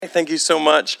Thank you so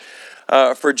much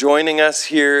for joining us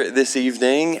here this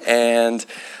evening, and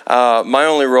my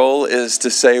only role is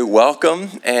to say welcome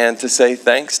and to say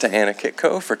thanks to Anna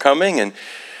Kitko for coming and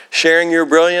sharing your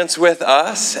brilliance with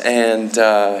us and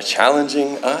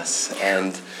challenging us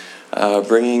and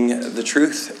bringing the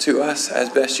truth to us as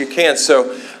best you can. So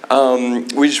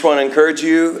we just want to encourage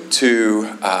you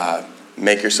to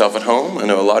make yourself at home. I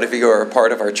know a lot of you are a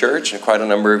part of our church and quite a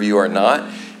number of you are not.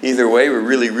 Either way, we're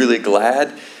really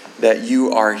glad that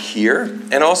you are here,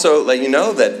 and also let you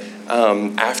know that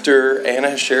after Anna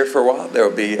has shared for a while, there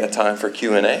will be a time for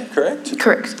Q&A, correct?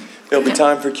 Correct. There'll be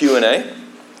time for Q&A,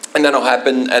 and that'll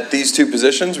happen at these two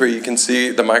positions where you can see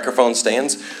the microphone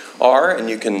stands are, and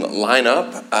you can line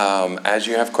up as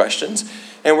you have questions.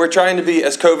 And we're trying to be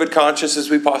as COVID conscious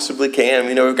as we possibly can.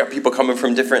 We know we've got people coming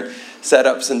from different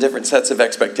setups and different sets of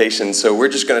expectations, so we're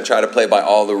just going to try to play by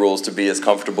all the rules to be as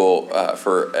comfortable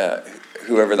for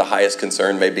whoever the highest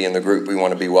concern may be in the group. We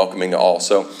want to be welcoming to all.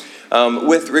 So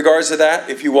with regards to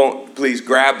that, if you won't, please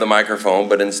grab the microphone,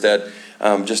 but instead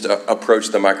just approach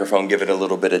the microphone, give it a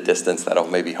little bit of distance. That'll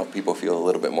maybe help people feel a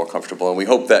little bit more comfortable. And we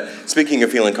hope that, speaking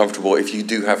of feeling comfortable, if you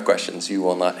do have questions, you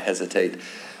will not hesitate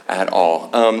at all.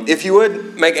 If you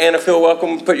would, make Anna feel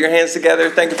welcome. Put your hands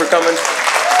together. Thank you for coming.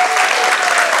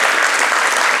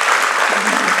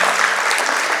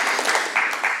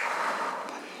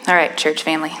 All right, church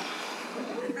family.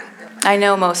 I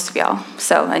know most of y'all,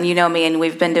 and you know me, and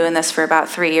we've been doing this for about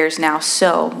 3 years now,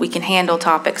 so we can handle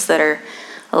topics that are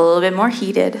a little bit more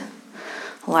heated,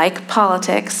 like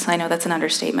politics. I know that's an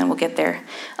understatement. We'll get there.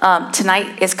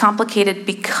 Tonight is complicated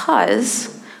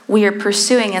because we are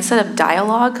pursuing, instead of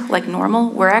dialogue like normal,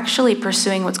 we're actually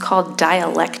pursuing what's called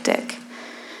dialectic,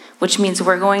 which means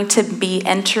we're going to be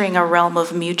entering a realm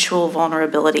of mutual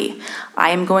vulnerability. I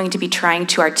am going to be trying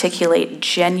to articulate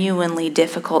genuinely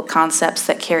difficult concepts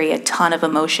that carry a ton of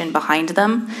emotion behind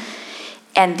them.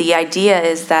 And the idea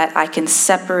is that I can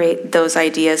separate those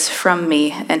ideas from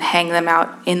me and hang them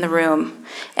out in the room.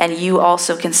 And you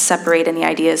also can separate any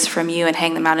ideas from you and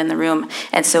hang them out in the room.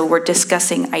 And so we're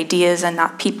discussing ideas and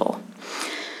not people.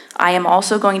 I am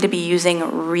also going to be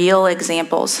using real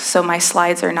examples, so my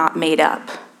slides are not made up.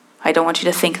 I don't want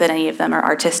you to think that any of them are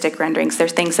artistic renderings. They're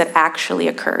things that actually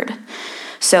occurred.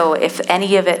 So if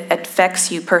any of it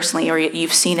affects you personally, or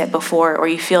you've seen it before, or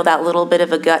you feel that little bit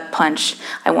of a gut punch,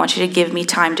 I want you to give me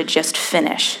time to just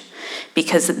finish,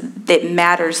 because it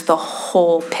matters the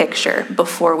whole picture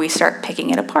before we start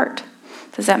picking it apart.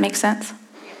 Does that make sense?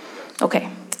 Okay.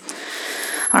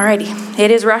 Alrighty. It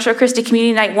is Ratio Christi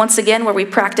Community Night once again, where we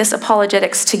practice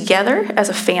apologetics together as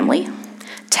a family,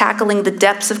 tackling the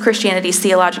depths of Christianity's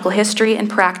theological history and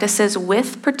practices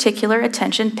with particular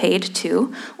attention paid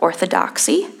to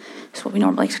orthodoxy. That's what we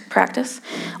normally practice.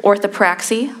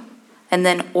 Orthopraxy, and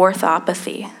then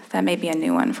orthopathy. That may be a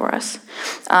new one for us.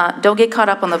 Don't get caught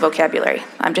up on the vocabulary.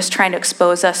 I'm just trying to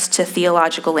expose us to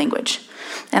theological language.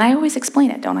 And I always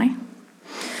explain it, don't I?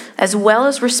 As well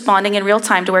as responding in real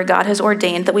time to where God has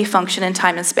ordained that we function in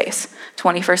time and space,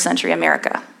 21st century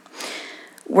America.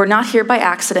 We're not here by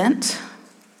accident.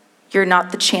 You're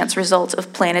not the chance result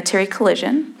of planetary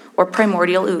collision or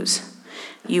primordial ooze.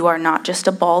 You are not just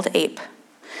a bald ape.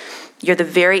 You're the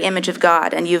very image of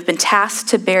God, and you've been tasked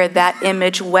to bear that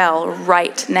image well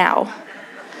right now.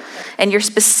 And your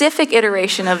specific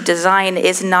iteration of design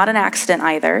is not an accident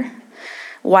either.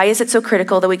 Why is it so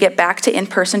critical that we get back to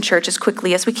in-person church as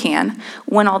quickly as we can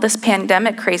when all this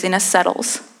pandemic craziness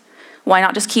settles? Why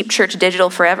not just keep church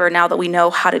digital forever now that we know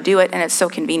how to do it and it's so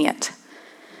convenient?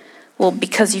 Well,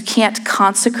 because you can't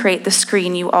consecrate the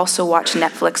screen you also watch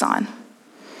Netflix on.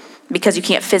 Because you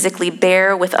can't physically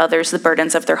bear with others the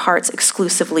burdens of their hearts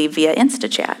exclusively via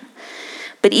InstaChat.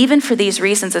 But even for these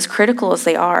reasons, as critical as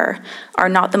they are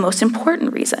not the most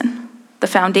important reason. The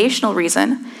foundational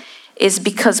reason is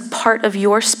because part of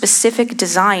your specific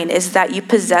design is that you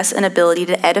possess an ability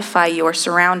to edify your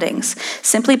surroundings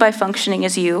simply by functioning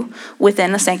as you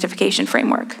within the sanctification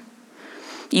framework.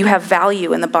 You have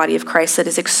value in the body of Christ that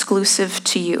is exclusive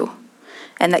to you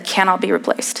and that cannot be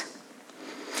replaced.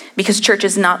 Because church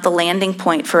is not the landing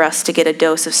point for us to get a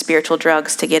dose of spiritual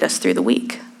drugs to get us through the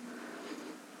week.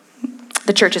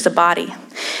 The church is a body.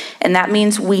 And that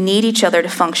means we need each other to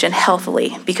function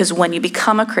healthily, because when you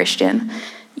become a Christian,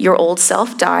 your old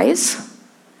self dies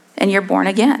and you're born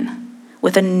again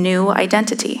with a new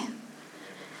identity.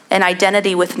 An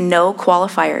identity with no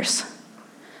qualifiers.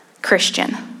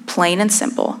 Christian. Plain and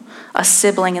simple, a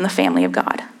sibling in the family of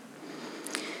God.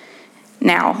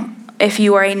 Now, if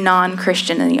you are a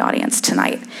non-Christian in the audience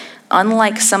tonight,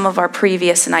 unlike some of our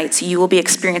previous nights, you will be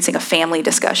experiencing a family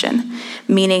discussion,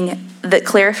 meaning that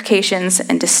clarifications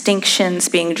and distinctions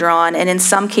being drawn, and in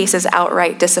some cases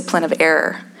outright discipline of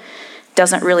error,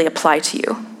 doesn't really apply to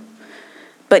you.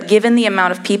 But given the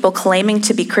amount of people claiming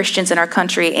to be Christians in our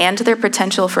country and their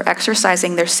potential for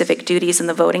exercising their civic duties in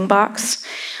the voting box,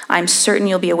 I'm certain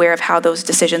you'll be aware of how those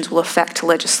decisions will affect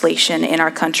legislation in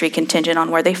our country contingent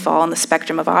on where they fall on the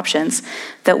spectrum of options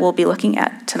that we'll be looking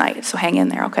at tonight. So hang in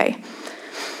there, okay?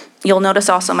 You'll notice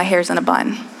also my hair's in a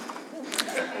bun.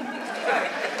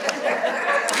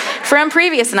 From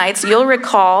previous nights, you'll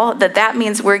recall that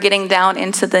means we're getting down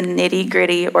into the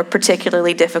nitty-gritty or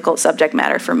particularly difficult subject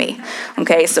matter for me.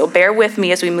 Okay, so bear with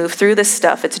me as we move through this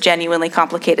stuff. It's genuinely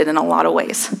complicated in a lot of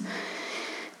ways.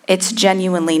 It's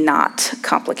genuinely not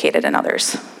complicated in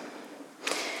others.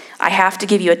 I have to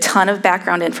give you a ton of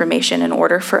background information in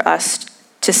order for us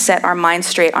to set our minds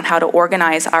straight on how to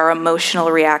organize our emotional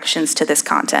reactions to this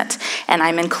content, and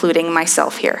I'm including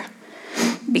myself here.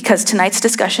 Because tonight's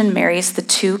discussion marries the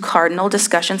two cardinal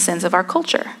discussion sins of our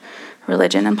culture,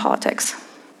 religion and politics.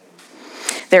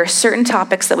 There are certain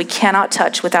topics that we cannot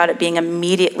touch without it being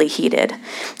immediately heated.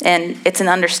 And it's an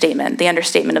understatement, the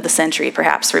understatement of the century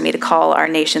perhaps, for me to call our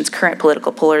nation's current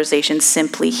political polarization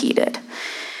simply heated.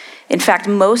 In fact,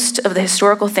 most of the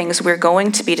historical things we're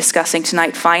going to be discussing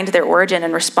tonight find their origin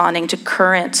in responding to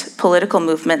current political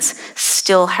movements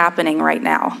still happening right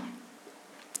now.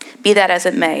 Be that as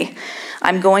it may,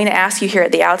 I'm going to ask you here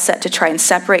at the outset to try and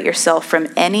separate yourself from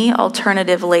any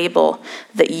alternative label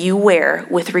that you wear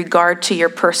with regard to your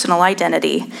personal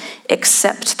identity,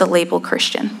 except the label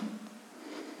Christian.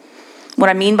 What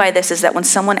I mean by this is that when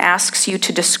someone asks you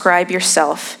to describe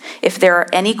yourself, if there are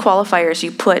any qualifiers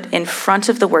you put in front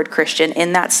of the word Christian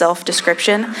in that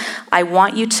self-description, I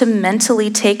want you to mentally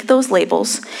take those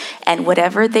labels and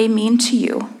whatever they mean to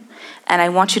you, and I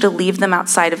want you to leave them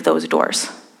outside of those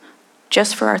doors.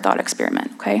 Just for our thought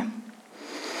experiment, okay?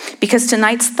 Because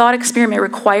tonight's thought experiment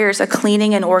requires a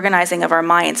cleaning and organizing of our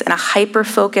minds and a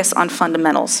hyper-focus on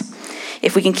fundamentals.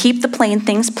 If we can keep the plain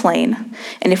things plain,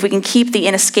 and if we can keep the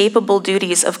inescapable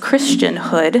duties of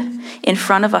Christianhood in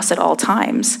front of us at all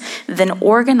times, then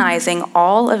organizing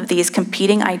all of these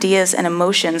competing ideas and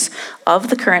emotions of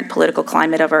the current political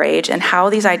climate of our age and how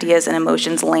these ideas and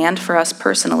emotions land for us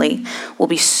personally will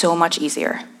be so much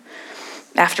easier.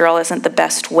 After all, isn't the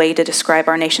best way to describe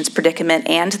our nation's predicament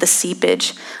and the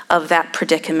seepage of that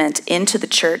predicament into the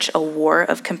church a war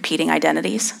of competing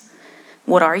identities?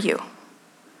 What are you?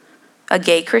 A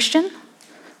gay Christian?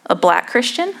 A black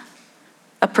Christian?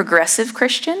 A progressive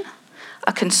Christian?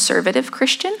 A conservative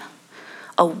Christian?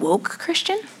 A woke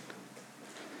Christian?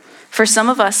 For some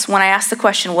of us, when I asked the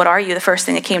question, what are you, the first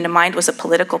thing that came to mind was a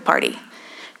political party.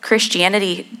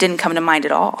 Christianity didn't come to mind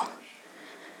at all.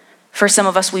 For some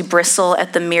of us, we bristle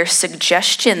at the mere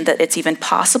suggestion that it's even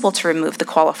possible to remove the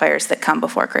qualifiers that come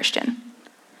before Christian.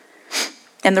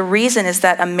 And the reason is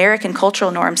that American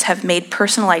cultural norms have made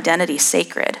personal identity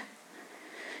sacred.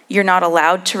 You're not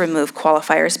allowed to remove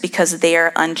qualifiers because they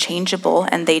are unchangeable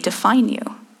and they define you.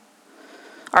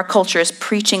 Our culture is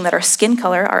preaching that our skin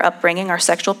color, our upbringing, our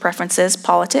sexual preferences,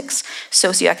 politics,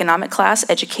 socioeconomic class,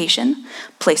 education,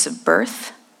 place of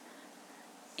birth,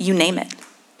 you name it,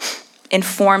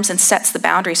 informs and sets the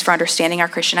boundaries for understanding our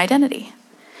Christian identity.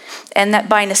 And that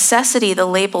by necessity, the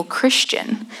label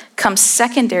Christian comes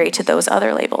secondary to those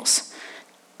other labels.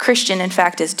 Christian, in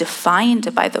fact, is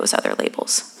defined by those other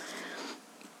labels.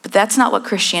 But that's not what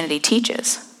Christianity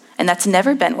teaches, and that's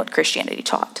never been what Christianity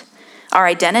taught. Our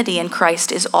identity in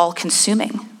Christ is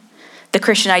all-consuming. The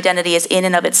Christian identity is in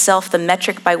and of itself the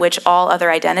metric by which all other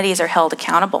identities are held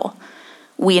accountable.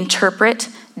 We interpret,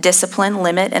 discipline,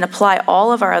 limit, and apply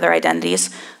all of our other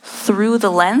identities through the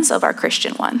lens of our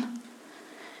Christian one.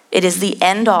 It is the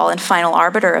end-all and final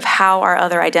arbiter of how our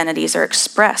other identities are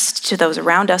expressed to those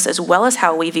around us, as well as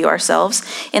how we view ourselves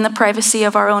in the privacy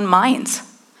of our own minds.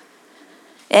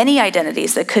 Any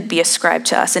identities that could be ascribed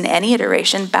to us in any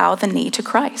iteration bow the knee to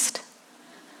Christ.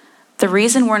 The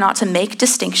reason we're not to make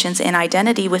distinctions in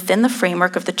identity within the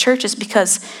framework of the church is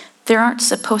because there aren't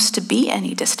supposed to be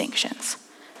any distinctions.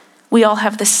 We all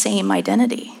have the same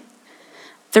identity.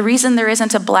 The reason there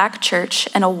isn't a black church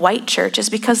and a white church is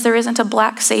because there isn't a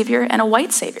black Savior and a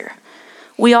white Savior.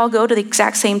 We all go to the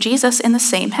exact same Jesus in the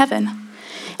same heaven.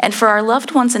 And for our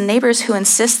loved ones and neighbors who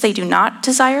insist they do not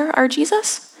desire our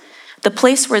Jesus, the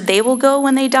place where they will go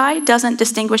when they die doesn't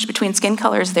distinguish between skin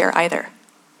colors there either.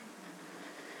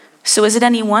 So is it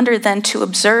any wonder then to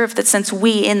observe that since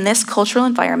we, in this cultural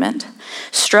environment,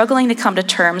 struggling to come to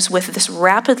terms with this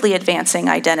rapidly advancing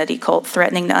identity cult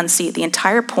threatening to unseat the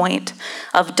entire point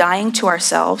of dying to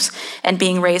ourselves and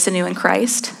being raised anew in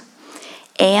Christ,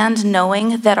 and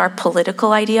knowing that our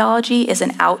political ideology is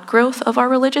an outgrowth of our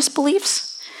religious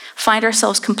beliefs, find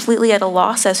ourselves completely at a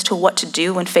loss as to what to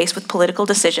do when faced with political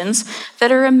decisions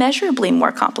that are immeasurably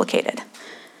more complicated?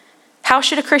 How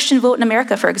should a Christian vote in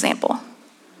America, for example?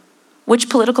 Which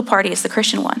political party is the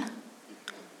Christian one?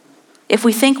 If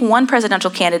we think one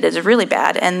presidential candidate is really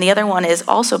bad and the other one is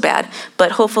also bad,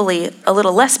 but hopefully a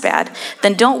little less bad,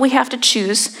 then don't we have to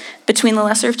choose between the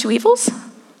lesser of two evils?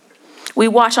 We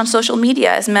watch on social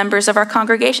media as members of our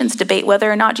congregations debate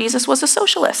whether or not Jesus was a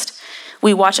socialist.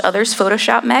 We watch others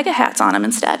Photoshop MAGA hats on him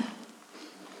instead.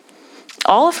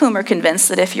 All of whom are convinced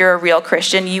that if you're a real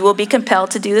Christian, you will be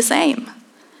compelled to do the same.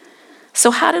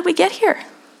 So how did we get here?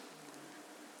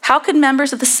 How could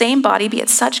members of the same body be at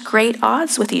such great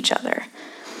odds with each other?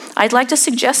 I'd like to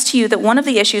suggest to you that one of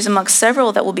the issues amongst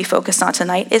several that we'll be focused on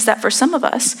tonight is that for some of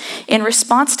us, in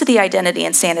response to the identity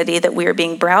insanity that we are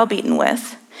being browbeaten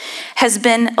with, has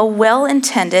been a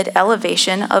well-intended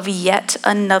elevation of yet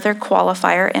another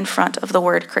qualifier in front of the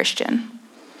word Christian.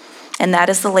 And that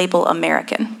is the label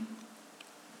American.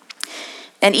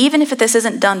 And even if this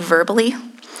isn't done verbally,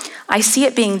 I see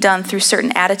it being done through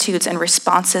certain attitudes and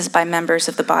responses by members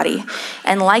of the body.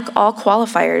 And like all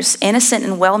qualifiers, innocent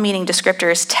and well-meaning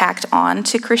descriptors tacked on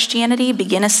to Christianity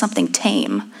begin as something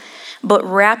tame, but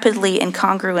rapidly in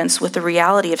congruence with the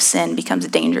reality of sin becomes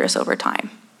dangerous over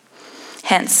time.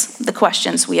 Hence, the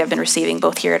questions we have been receiving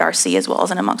both here at RC as well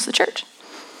as in amongst the church.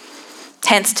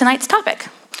 Hence tonight's topic.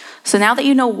 So now that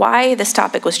you know why this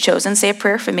topic was chosen, say a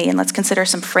prayer for me and let's consider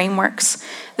some frameworks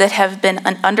that have been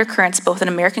undercurrents both in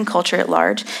American culture at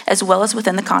large as well as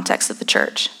within the context of the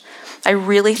church. I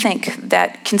really think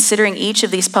that considering each of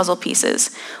these puzzle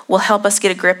pieces will help us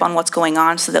get a grip on what's going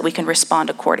on so that we can respond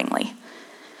accordingly.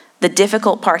 The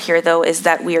difficult part here, though, is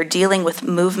that we are dealing with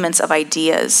movements of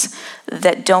ideas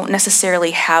that don't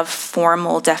necessarily have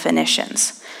formal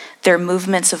definitions. They're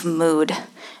movements of mood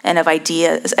and of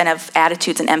ideas and of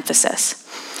attitudes and emphasis.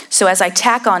 So as I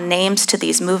tack on names to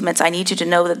these movements, I need you to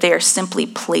know that they are simply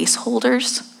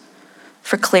placeholders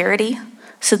for clarity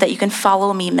so that you can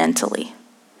follow me mentally.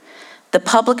 The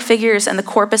public figures and the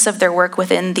corpus of their work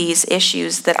within these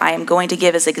issues that I am going to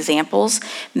give as examples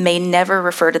may never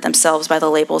refer to themselves by the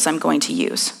labels I'm going to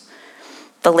use.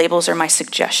 The labels are my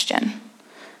suggestion.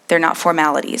 They're not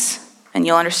formalities, and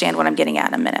you'll understand what I'm getting at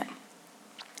in a minute.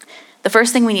 The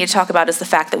first thing we need to talk about is the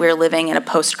fact that we are living in a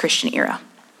post-Christian era.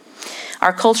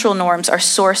 Our cultural norms are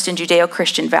sourced in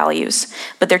Judeo-Christian values,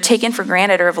 but they're taken for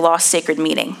granted or have lost sacred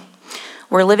meaning.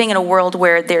 We're living in a world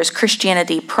where there's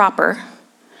Christianity proper,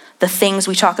 the things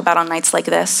we talk about on nights like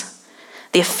this,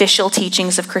 the official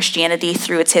teachings of Christianity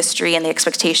through its history and the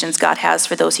expectations God has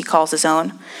for those he calls his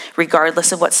own,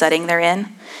 regardless of what setting they're in,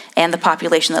 and the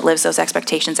population that lives those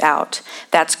expectations out.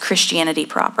 That's Christianity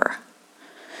proper.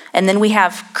 And then we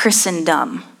have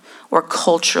Christendom, or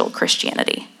cultural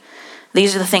Christianity.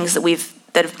 These are the things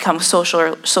that have become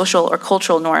social or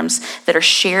cultural norms that are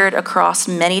shared across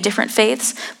many different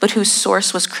faiths, but whose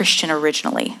source was Christian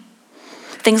originally.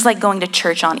 Things like going to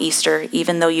church on Easter,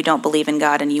 even though you don't believe in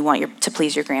God and you want to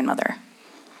please your grandmother.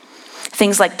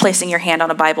 Things like placing your hand on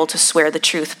a Bible to swear the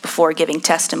truth before giving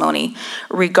testimony,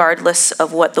 regardless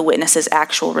of what the witness's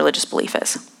actual religious belief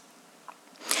is.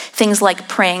 Things like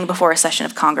praying before a session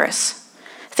of Congress.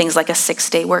 Things like a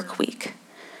 6-day work week.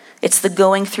 It's the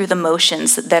going through the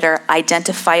motions that are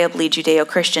identifiably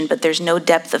Judeo-Christian, but there's no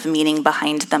depth of meaning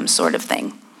behind them sort of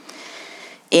thing.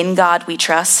 In God we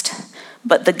trust,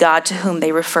 but the God to whom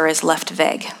they refer is left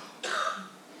vague.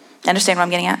 Understand what I'm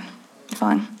getting at?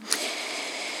 Fine.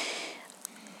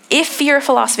 If you're a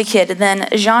philosophy kid, then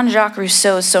Jean-Jacques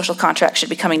Rousseau's social contract should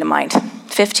be coming to mind.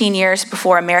 15 years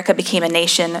before America became a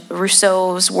nation,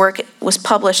 Rousseau's work was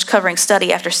published covering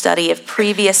study after study of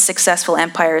previous successful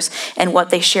empires and what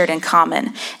they shared in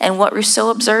common. And what Rousseau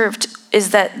observed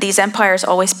is that these empires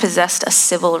always possessed a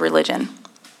civil religion,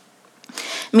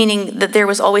 meaning that there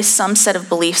was always some set of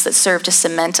beliefs that served to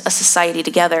cement a society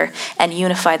together and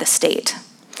unify the state.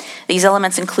 These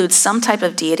elements include some type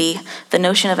of deity, the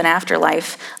notion of an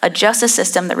afterlife, a justice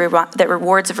system that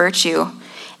rewards virtue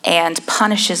and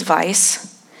punishes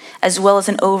vice, as well as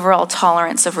an overall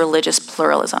tolerance of religious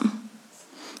pluralism.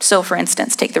 So, for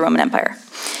instance, take the Roman Empire.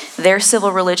 Their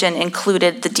civil religion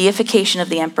included the deification of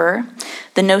the emperor,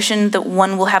 the notion that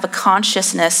one will have a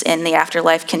consciousness in the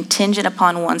afterlife contingent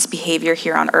upon one's behavior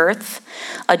here on earth,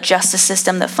 a justice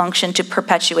system that functioned to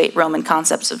perpetuate Roman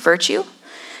concepts of virtue,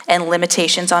 and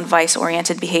limitations on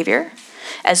vice-oriented behavior,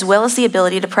 as well as the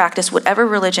ability to practice whatever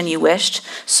religion you wished,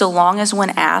 so long as when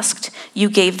asked, you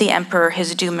gave the emperor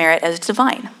his due merit as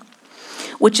divine,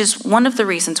 which is one of the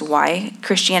reasons why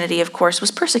Christianity, of course,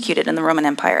 was persecuted in the Roman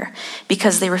Empire,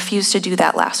 because they refused to do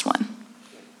that last one.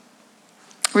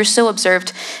 Rousseau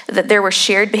observed that there were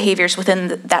shared behaviors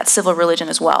within that civil religion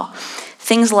as well.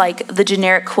 Things like the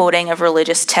generic quoting of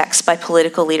religious texts by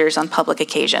political leaders on public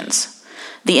occasions,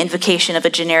 the invocation of a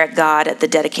generic god at the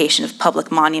dedication of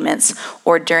public monuments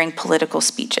or during political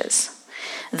speeches,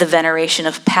 the veneration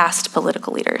of past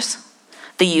political leaders,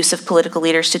 the use of political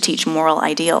leaders to teach moral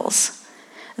ideals,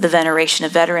 the veneration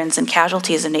of veterans and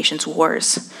casualties of nations'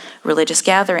 wars, religious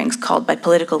gatherings called by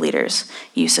political leaders,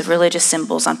 use of religious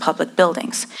symbols on public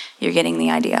buildings. You're getting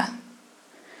the idea.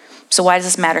 So why does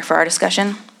this matter for our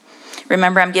discussion?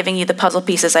 Remember, I'm giving you the puzzle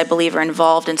pieces I believe are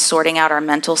involved in sorting out our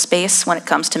mental space when it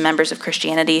comes to members of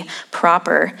Christianity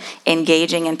proper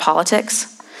engaging in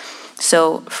politics.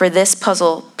 So for this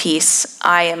puzzle piece,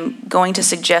 I am going to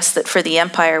suggest that for the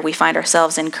empire we find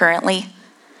ourselves in currently,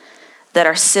 that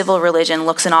our civil religion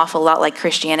looks an awful lot like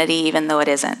Christianity, even though it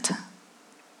isn't.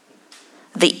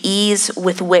 The ease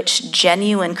with which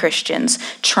genuine Christians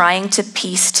trying to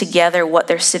piece together what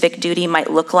their civic duty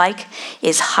might look like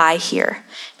is high here,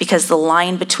 because the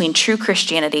line between true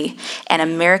Christianity and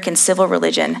American civil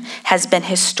religion has been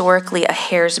historically a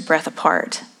hair's breadth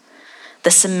apart.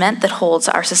 The cement that holds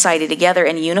our society together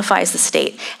and unifies the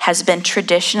state has been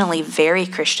traditionally very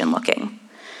Christian looking.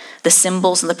 The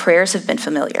symbols and the prayers have been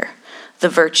familiar. The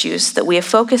virtues that we have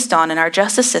focused on in our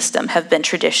justice system have been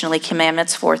traditionally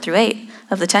commandments 4 through 8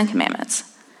 of the 10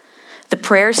 Commandments. The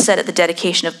prayers said at the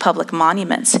dedication of public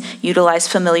monuments utilize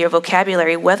familiar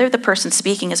vocabulary, whether the person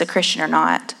speaking is a Christian or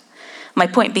not. My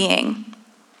point being,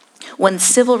 when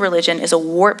civil religion is a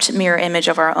warped mirror image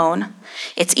of our own,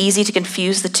 it's easy to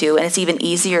confuse the two, and it's even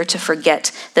easier to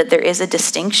forget that there is a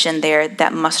distinction there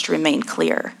that must remain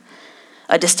clear.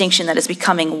 A distinction that is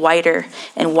becoming wider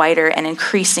and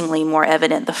increasingly more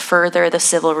evident the further the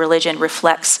civil religion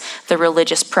reflects the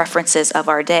religious preferences of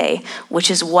our day, which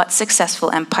is what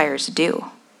successful empires do.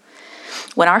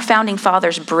 When our founding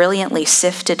fathers brilliantly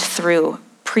sifted through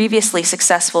previously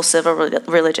successful civil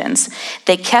religions,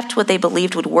 they kept what they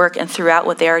believed would work and threw out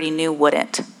what they already knew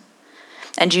wouldn't.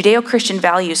 And Judeo-Christian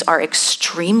values are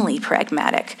extremely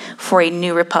pragmatic for a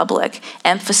new republic,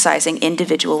 emphasizing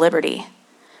individual liberty.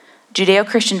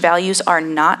 Judeo-Christian values are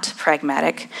not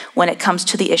pragmatic when it comes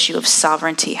to the issue of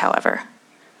sovereignty, however.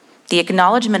 The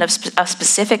acknowledgement of a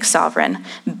specific sovereign,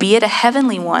 be it a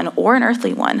heavenly one or an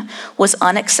earthly one, was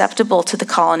unacceptable to the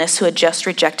colonists who had just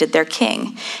rejected their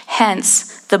king.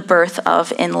 Hence, the birth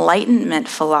of Enlightenment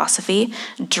philosophy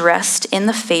dressed in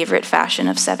the favorite fashion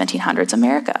of 1700s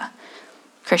America,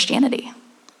 Christianity.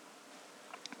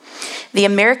 The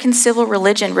American civil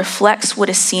religion reflects what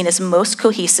is seen as most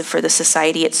cohesive for the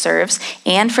society it serves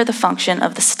and for the function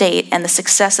of the state and the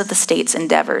success of the state's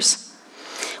endeavors,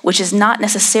 which is not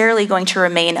necessarily going to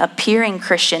remain appearing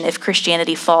Christian if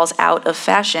Christianity falls out of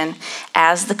fashion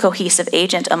as the cohesive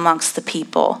agent amongst the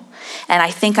people. And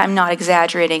I think I'm not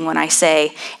exaggerating when I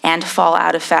say, and fall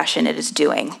out of fashion it is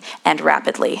doing, and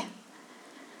rapidly.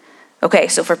 Okay,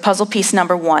 so for puzzle piece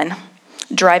number 1,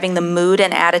 driving the mood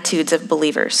and attitudes of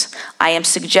believers, I am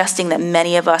suggesting that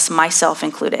many of us, myself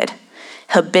included,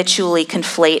 habitually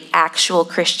conflate actual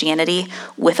Christianity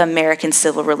with American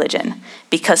civil religion,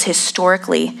 because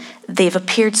historically they've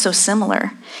appeared so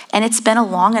similar, and it's been a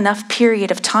long enough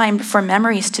period of time for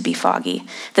memories to be foggy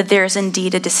that there is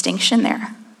indeed a distinction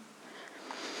there.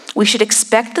 We should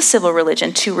expect the civil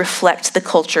religion to reflect the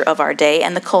culture of our day,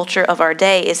 and the culture of our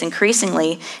day is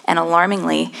increasingly and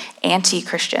alarmingly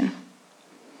anti-Christian.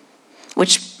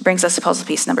 Which brings us to puzzle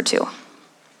piece number 2.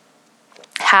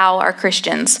 How are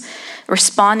Christians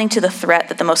responding to the threat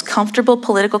that the most comfortable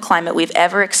political climate we've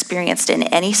ever experienced in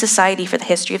any society for the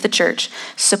history of the church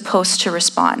supposed to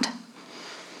respond?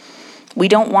 We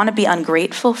don't want to be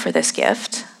ungrateful for this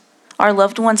gift. Our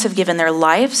loved ones have given their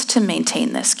lives to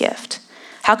maintain this gift.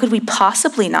 How could we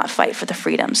possibly not fight for the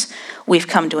freedoms we've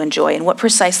come to enjoy? And what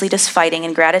precisely does fighting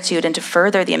in gratitude and to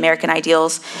further the American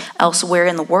ideals elsewhere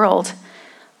in the world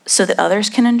so that others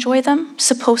can enjoy them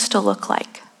supposed to look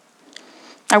like?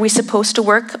 Are we supposed to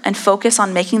work and focus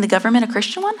on making the government a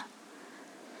Christian one?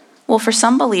 Well, for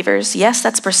some believers, yes,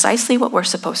 that's precisely what we're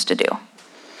supposed to do.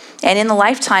 And in the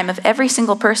lifetime of every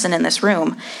single person in this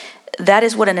room, that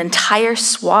is what an entire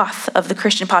swath of the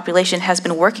Christian population has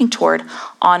been working toward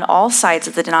on all sides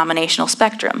of the denominational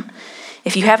spectrum.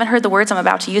 If you haven't heard the words I'm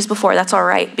about to use before, that's all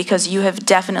right, because you have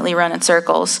definitely run in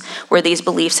circles where these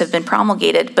beliefs have been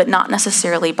promulgated, but not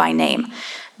necessarily by name.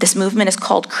 This movement is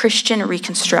called Christian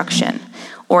Reconstruction,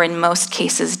 or in most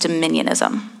cases,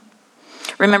 dominionism.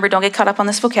 Remember, don't get caught up on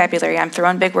this vocabulary. I'm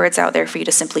throwing big words out there for you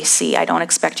to simply see. I don't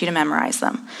expect you to memorize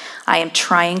them. I am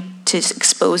trying to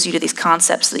expose you to these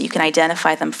concepts so that you can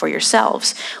identify them for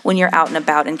yourselves when you're out and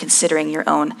about and considering your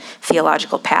own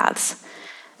theological paths.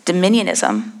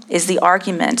 Dominionism is the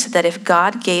argument that if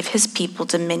God gave his people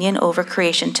dominion over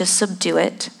creation to subdue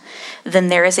it, then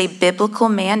there is a biblical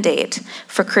mandate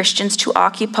for Christians to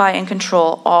occupy and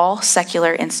control all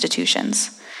secular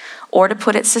institutions. Or to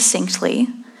put it succinctly,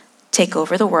 take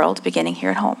over the world, beginning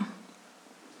here at home.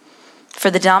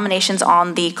 For the denominations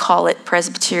on the, call it,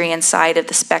 Presbyterian side of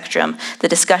the spectrum, the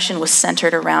discussion was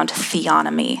centered around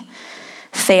theonomy.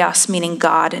 Theos meaning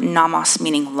God, nomos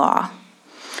meaning law.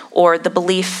 Or the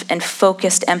belief and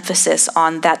focused emphasis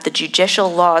on that the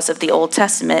judicial laws of the Old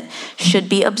Testament should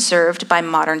be observed by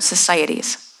modern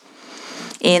societies.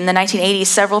 In the 1980s,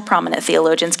 several prominent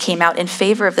theologians came out in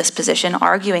favor of this position,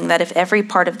 arguing that if every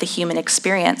part of the human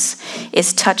experience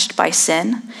is touched by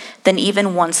sin, then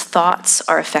even one's thoughts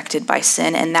are affected by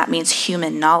sin, and that means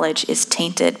human knowledge is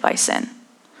tainted by sin.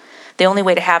 The only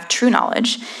way to have true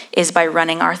knowledge is by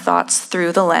running our thoughts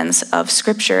through the lens of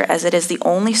Scripture, as it is the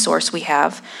only source we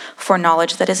have for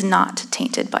knowledge that is not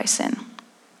tainted by sin.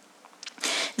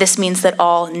 This means that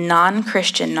all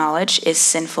non-Christian knowledge is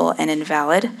sinful and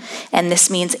invalid, and this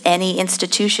means any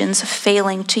institutions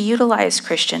failing to utilize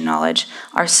Christian knowledge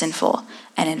are sinful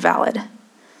and invalid.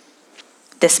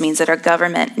 This means that our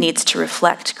government needs to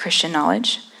reflect Christian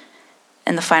knowledge,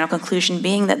 and the final conclusion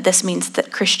being that this means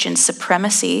that Christian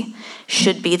supremacy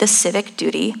should be the civic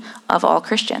duty of all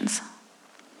Christians.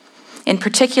 In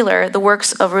particular, the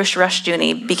works of Rush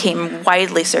Rushdoony became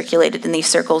widely circulated in these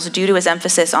circles due to his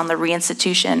emphasis on the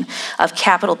reinstitution of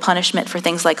capital punishment for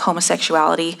things like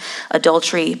homosexuality,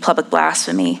 adultery, public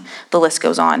blasphemy, the list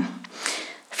goes on.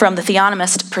 From the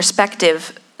theonomist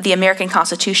perspective, the American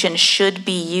Constitution should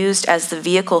be used as the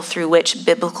vehicle through which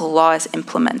biblical law is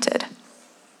implemented.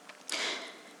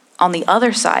 On the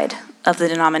other side of the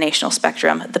denominational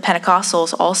spectrum, the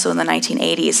Pentecostals also in the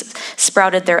 1980s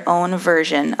sprouted their own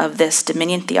version of this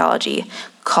dominion theology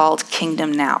called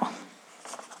Kingdom Now.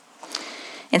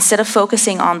 Instead of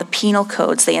focusing on the penal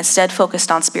codes, they instead focused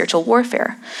on spiritual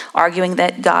warfare, arguing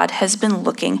that God has been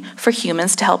looking for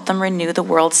humans to help them renew the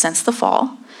world since the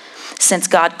fall, since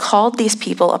God called these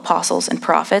people apostles and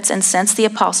prophets, and since the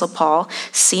Apostle Paul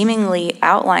seemingly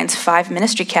outlines 5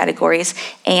 ministry categories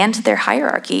and their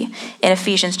hierarchy in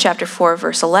Ephesians chapter 4,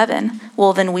 verse 11,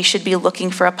 well, then we should be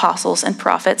looking for apostles and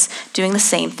prophets doing the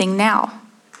same thing now.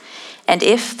 And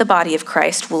if the body of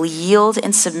Christ will yield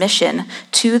in submission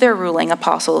to their ruling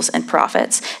apostles and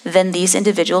prophets, then these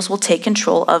individuals will take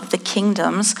control of the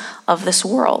kingdoms of this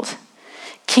world.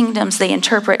 Kingdoms they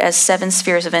interpret as 7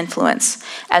 spheres of influence,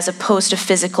 as opposed to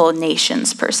physical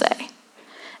nations per se.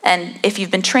 And if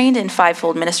you've been trained in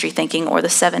 5-fold ministry thinking or the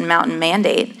 7-mountain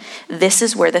mandate, this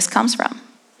is where this comes from.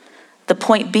 The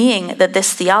point being that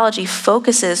this theology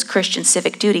focuses Christian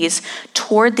civic duties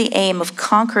toward the aim of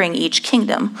conquering each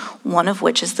kingdom, one of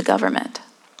which is the government.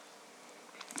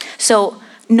 So,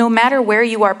 no matter where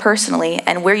you are personally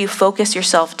and where you focus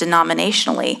yourself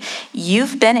denominationally,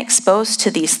 you've been exposed to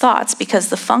these thoughts because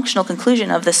the functional conclusion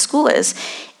of this school is,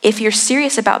 if you're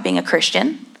serious about being a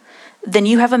Christian, then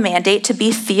you have a mandate to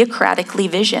be theocratically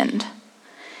visioned.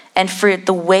 And for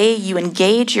the way you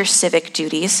engage your civic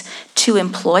duties to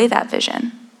employ that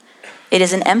vision. It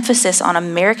is an emphasis on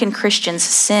American Christians'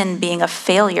 sin being a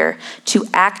failure to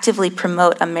actively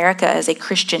promote America as a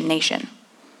Christian nation.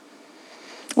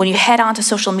 When you head onto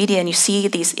social media and you see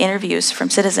these interviews from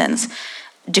citizens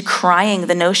decrying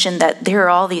the notion that there are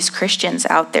all these Christians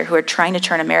out there who are trying to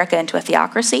turn America into a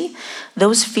theocracy,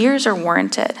 those fears are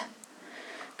warranted.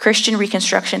 Christian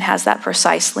Reconstruction has that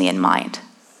precisely in mind.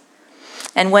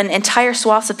 And when entire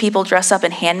swaths of people dress up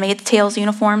in Handmaid's Tale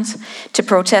uniforms to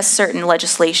protest certain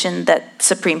legislation that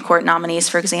Supreme Court nominees,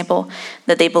 for example,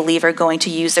 that they believe are going to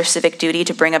use their civic duty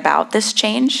to bring about this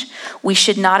change, we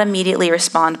should not immediately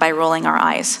respond by rolling our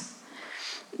eyes.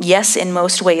 Yes, in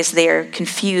most ways they are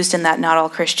confused in that not all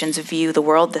Christians view the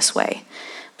world this way.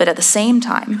 But at the same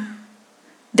time,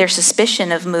 their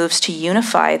suspicion of moves to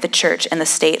unify the church and the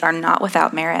state are not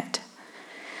without merit.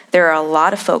 There are a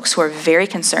lot of folks who are very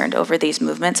concerned over these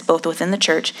movements, both within the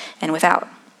church and without.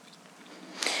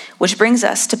 Which brings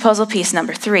us to puzzle piece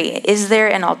number 3. Is there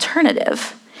an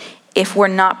alternative if we're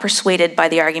not persuaded by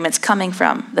the arguments coming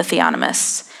from the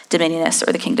theonomists, dominionists,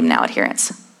 or the Kingdom Now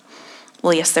adherents?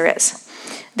 Well, yes, there is.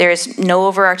 There is no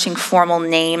overarching formal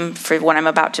name for what I'm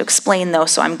about to explain, though,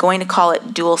 so I'm going to call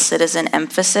it dual citizen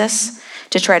emphasis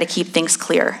to try to keep things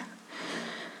clear.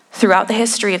 Throughout the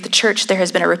history of the church, there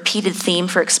has been a repeated theme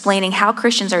for explaining how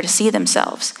Christians are to see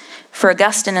themselves. For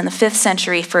Augustine in the 5th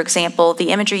century, for example, the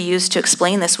imagery used to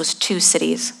explain this was two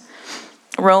cities: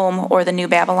 Rome, or the New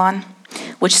Babylon,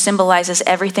 which symbolizes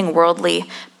everything worldly,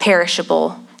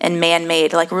 perishable, and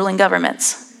man-made, like ruling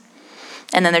governments.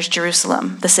 And then there's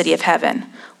Jerusalem, the city of heaven,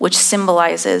 which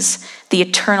symbolizes the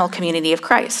eternal community of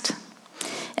Christ.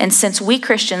 And since we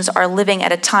Christians are living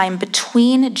at a time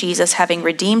between Jesus having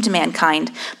redeemed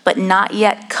mankind, but not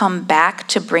yet come back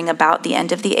to bring about the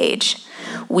end of the age,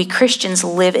 we Christians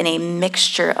live in a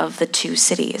mixture of the two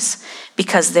cities,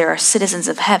 because there are citizens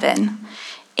of heaven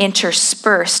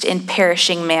interspersed in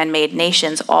perishing man-made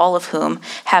nations, all of whom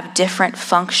have different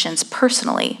functions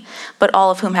personally, but all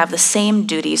of whom have the same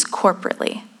duties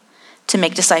corporately: to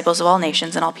make disciples of all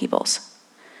nations and all peoples.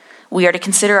 We are to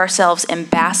consider ourselves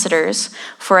ambassadors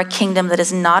for a kingdom that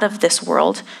is not of this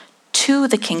world to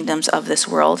the kingdoms of this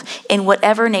world in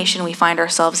whatever nation we find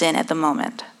ourselves in at the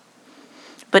moment.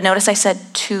 But notice I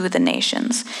said to the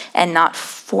nations and not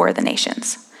for the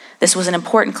nations. This was an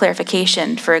important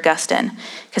clarification for Augustine,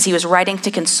 because he was writing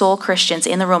to console Christians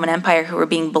in the Roman Empire who were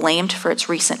being blamed for its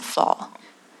recent fall.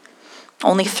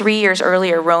 Only 3 years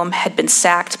earlier, Rome had been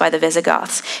sacked by the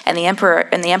Visigoths, and the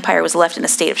empire was left in a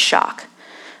state of shock.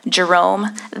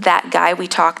 Jerome, that guy we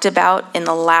talked about in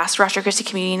the last Ratio Christi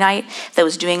Community Night that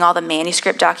was doing all the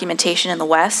manuscript documentation in the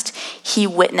West, he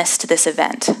witnessed this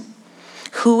event.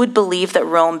 Who would believe that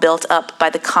Rome, built up by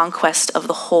the conquest of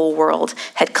the whole world,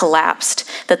 had collapsed,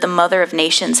 that the mother of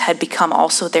nations had become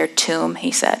also their tomb,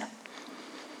 he said.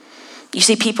 You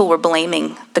see, people were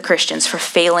blaming the Christians for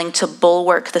failing to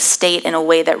bulwark the state in a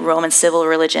way that Roman civil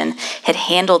religion had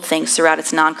handled things throughout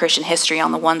its non-Christian history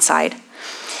on the one side.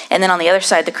 And then on the other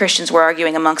side, the Christians were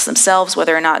arguing amongst themselves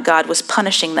whether or not God was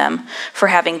punishing them for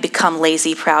having become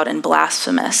lazy, proud, and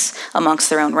blasphemous amongst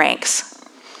their own ranks.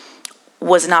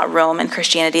 Was not Rome and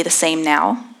Christianity the same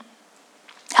now?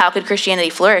 How could Christianity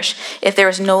flourish if there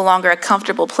was no longer a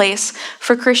comfortable place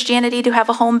for Christianity to have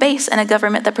a home base and a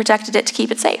government that protected it to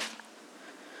keep it safe?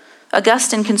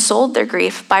 Augustine consoled their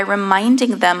grief by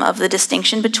reminding them of the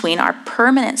distinction between our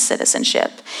permanent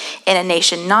citizenship in a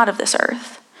nation not of this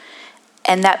earth,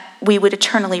 and that we would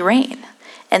eternally reign,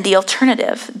 and the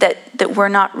alternative, that we're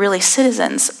not really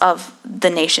citizens of the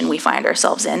nation we find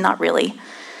ourselves in, not really,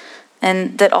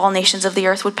 and that all nations of the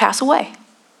earth would pass away.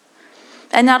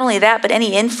 And not only that, but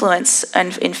any influence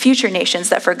in future nations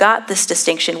that forgot this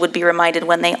distinction would be reminded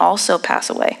when they also pass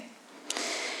away.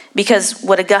 Because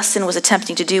what Augustine was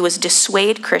attempting to do was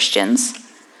dissuade Christians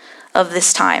of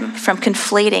this time from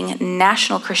conflating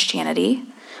national Christianity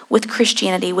with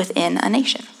Christianity within a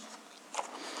nation.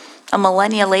 A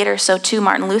millennia later, so too,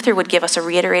 Martin Luther would give us a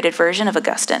reiterated version of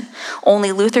Augustine.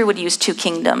 Only Luther would use two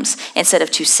kingdoms instead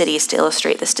of two cities to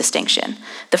illustrate this distinction.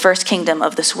 The first kingdom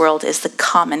of this world is the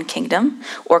common kingdom,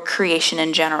 or creation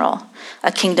in general,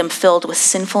 a kingdom filled with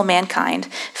sinful mankind,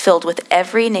 filled with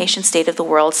every nation state of the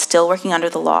world still working under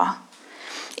the law.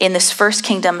 In this first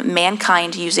kingdom,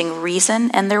 mankind, using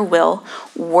reason and their will,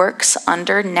 works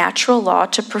under natural law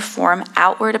to perform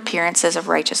outward appearances of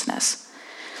righteousness.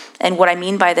 And what I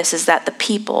mean by this is that the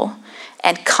people,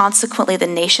 and consequently the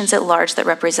nations at large that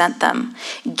represent them,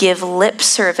 give lip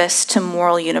service to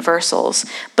moral universals,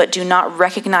 but do not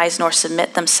recognize nor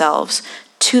submit themselves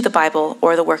to the Bible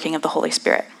or the working of the Holy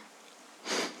Spirit.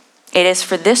 It is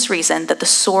for this reason that the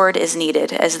sword is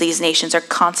needed, as these nations are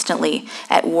constantly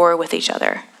at war with each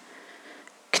other,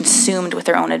 consumed with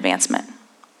their own advancement.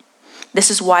 This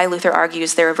is why Luther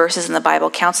argues there are verses in the Bible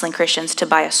counseling Christians to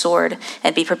buy a sword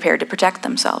and be prepared to protect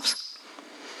themselves.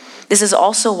 This is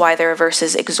also why there are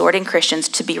verses exhorting Christians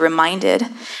to be reminded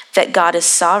that God is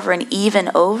sovereign even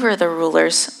over the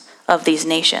rulers of these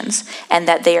nations, and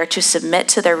that they are to submit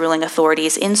to their ruling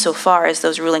authorities insofar as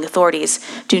those ruling authorities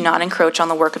do not encroach on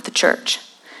the work of the church.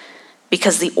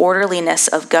 Because the orderliness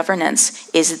of governance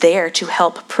is there to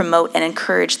help promote and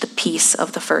encourage the peace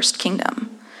of the first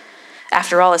kingdom.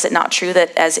 After all, is it not true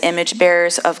that as image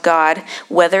bearers of God,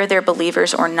 whether they're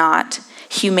believers or not,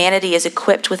 humanity is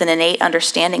equipped with an innate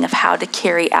understanding of how to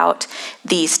carry out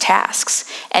these tasks?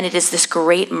 And it is this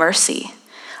great mercy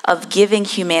of giving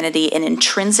humanity an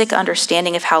intrinsic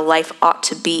understanding of how life ought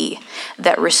to be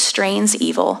that restrains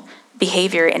evil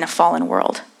behavior in a fallen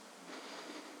world.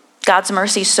 God's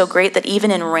mercy is so great that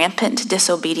even in rampant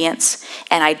disobedience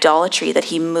and idolatry, that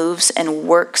he moves and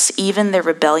works even their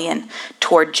rebellion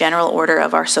toward general order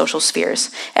of our social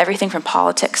spheres, everything from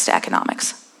politics to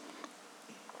economics.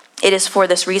 It is for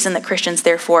this reason that Christians,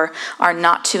 therefore, are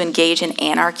not to engage in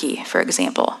anarchy, for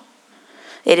example.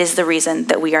 It is the reason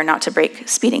that we are not to break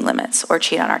speeding limits or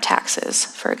cheat on our taxes,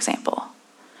 for example.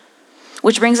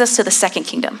 Which brings us to the second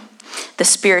kingdom, the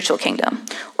spiritual kingdom,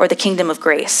 or the kingdom of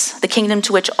grace, the kingdom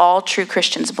to which all true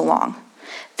Christians belong.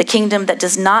 The kingdom that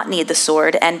does not need the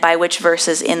sword, and by which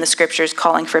verses in the scriptures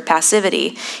calling for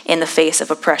passivity in the face of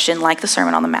oppression, like the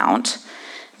Sermon on the Mount,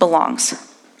 belongs.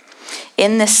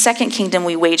 In this second kingdom,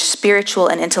 we wage spiritual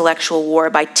and intellectual war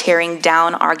by tearing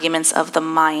down arguments of the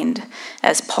mind,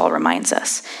 as Paul reminds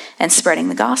us, and spreading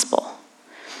the gospel.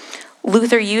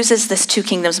 Luther uses this two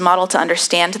kingdoms model to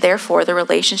understand, therefore, the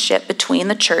relationship between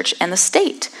the church and the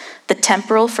state. The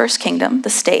temporal first kingdom, the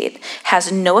state,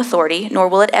 has no authority, nor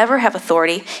will it ever have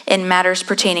authority in matters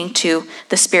pertaining to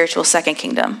the spiritual second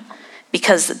kingdom,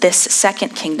 because this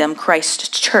second kingdom, Christ's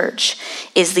church,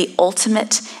 is the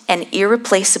ultimate and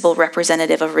irreplaceable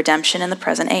representative of redemption in the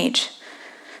present age.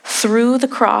 Through the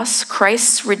cross,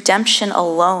 Christ's redemption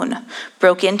alone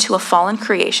broke into a fallen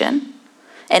creation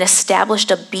and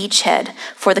established a beachhead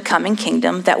for the coming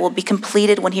kingdom that will be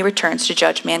completed when he returns to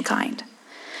judge mankind.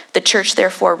 The church,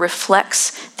 therefore,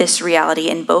 reflects this reality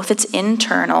in both its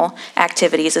internal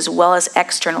activities as well as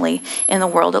externally in the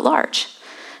world at large.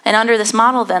 And under this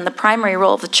model, then, the primary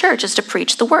role of the church is to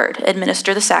preach the word,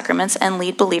 administer the sacraments, and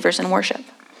lead believers in worship.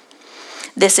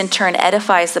 This, in turn,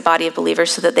 edifies the body of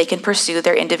believers so that they can pursue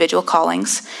their individual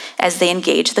callings as they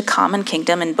engage the common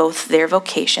kingdom in both their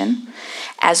vocation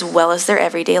as well as their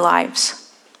everyday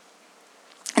lives.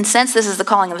 And since this is the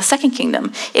calling of the second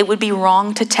kingdom, it would be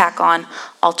wrong to tack on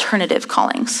alternative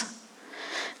callings.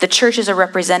 The church is a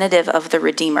representative of the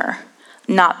Redeemer,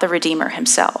 not the Redeemer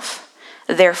himself.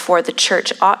 Therefore, the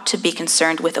church ought to be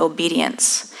concerned with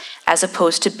obedience, as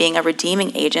opposed to being a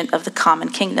redeeming agent of the common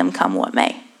kingdom, come what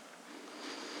may.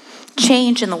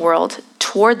 Change in the world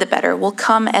toward the better will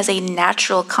come as a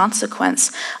natural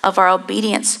consequence of our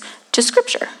obedience to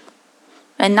Scripture,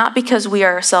 and not because we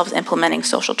are ourselves implementing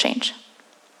social change.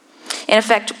 In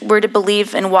effect, we're to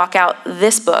believe and walk out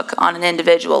this book on an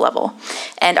individual level,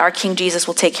 and our King Jesus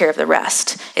will take care of the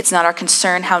rest. It's not our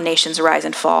concern how nations rise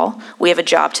and fall. We have a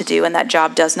job to do, and that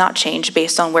job does not change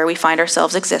based on where we find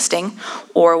ourselves existing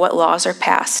or what laws are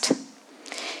passed.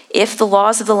 If the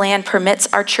laws of the land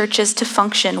permits our churches to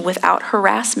function without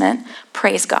harassment,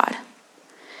 praise God.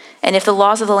 And if the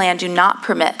laws of the land do not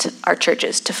permit our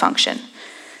churches to function,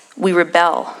 we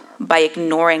rebel by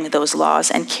ignoring those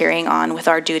laws and carrying on with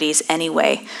our duties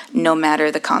anyway, no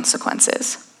matter the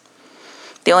consequences.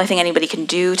 The only thing anybody can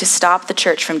do to stop the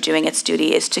church from doing its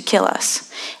duty is to kill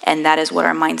us, and that is what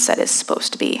our mindset is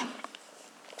supposed to be.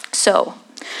 So,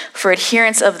 for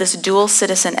adherents of this dual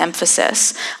citizen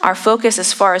emphasis, our focus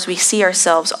as far as we see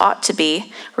ourselves ought to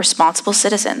be responsible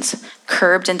citizens,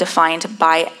 curbed and defined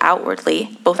by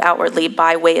both outwardly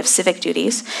by way of civic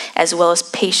duties, as well as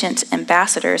patient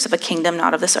ambassadors of a kingdom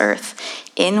not of this earth,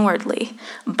 inwardly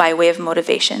by way of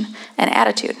motivation and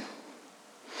attitude.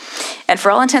 And for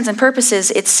all intents and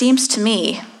purposes, it seems to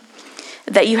me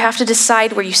that you have to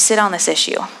decide where you sit on this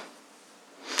issue.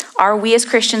 Are we as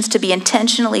Christians to be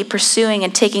intentionally pursuing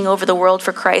and taking over the world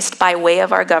for Christ by way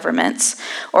of our governments,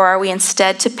 or are we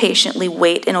instead to patiently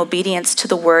wait in obedience to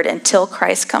the word until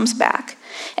Christ comes back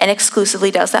and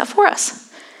exclusively does that for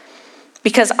us?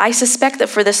 Because I suspect that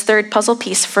for this third puzzle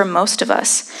piece, for most of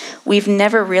us, we've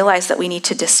never realized that we need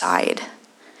to decide.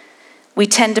 We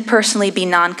tend to personally be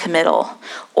non-committal,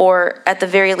 or at the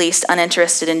very least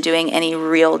uninterested in doing any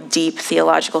real deep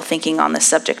theological thinking on this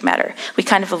subject matter. We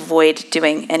kind of avoid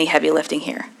doing any heavy lifting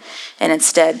here, and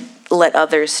instead let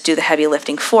others do the heavy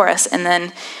lifting for us, and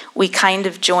then we kind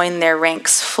of join their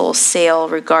ranks full sail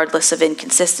regardless of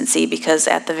inconsistency, because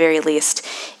at the very least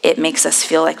it makes us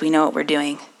feel like we know what we're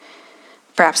doing.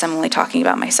 Perhaps I'm only talking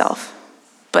about myself,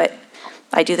 but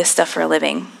I do this stuff for a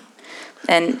living.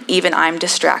 And even I'm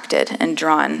distracted and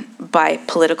drawn by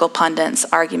political pundits,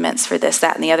 arguments for this,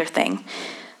 that, and the other thing.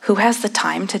 Who has the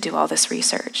time to do all this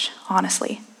research,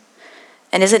 honestly?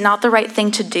 And is it not the right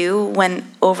thing to do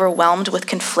when overwhelmed with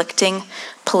conflicting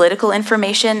political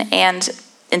information and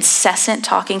incessant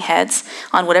talking heads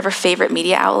on whatever favorite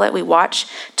media outlet we watch,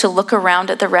 to look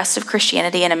around at the rest of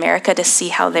Christianity in America to see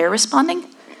how they're responding?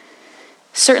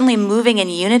 Certainly moving in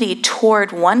unity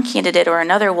toward one candidate or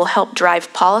another will help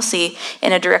drive policy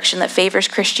in a direction that favors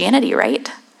Christianity, right?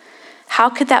 How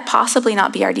could that possibly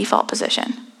not be our default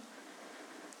position?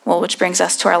 Well, which brings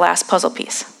us to our last puzzle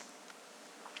piece.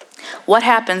 What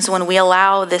happens when we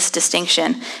allow this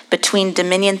distinction between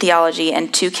dominion theology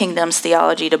and two kingdoms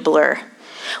theology to blur?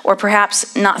 Or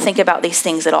perhaps not think about these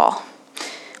things at all?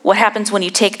 What happens when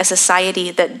you take a society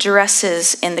that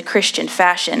dresses in the Christian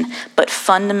fashion but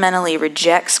fundamentally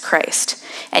rejects Christ,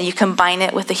 and you combine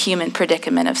it with the human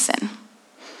predicament of sin?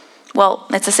 Well,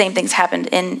 it's the same things happened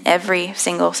in every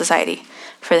single society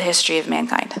for the history of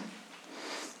mankind.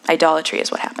 Idolatry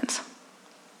is what happens.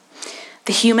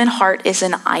 The human heart is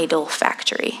an idol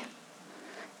factory.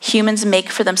 Humans make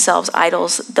for themselves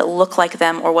idols that look like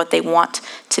them or what they want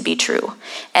to be true.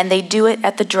 And they do it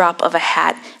at the drop of a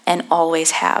hat and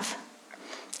always have.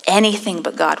 Anything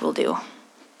but God will do.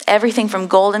 Everything from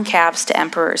golden calves to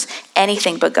emperors,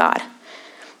 anything but God.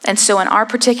 And so in our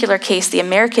particular case, the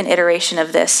American iteration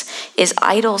of this is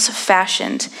idols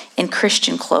fashioned in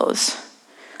Christian clothes.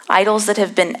 Idols that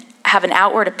have an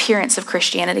outward appearance of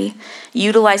Christianity,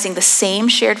 utilizing the same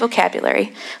shared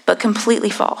vocabulary, but completely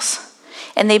false.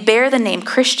 And they bear the name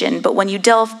Christian, but when you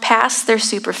delve past their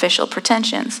superficial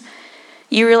pretensions,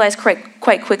 you realize quite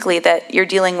quickly that you're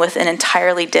dealing with an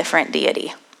entirely different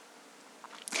deity.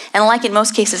 And like in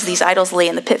most cases, these idols lay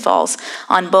in the pitfalls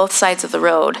on both sides of the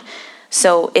road.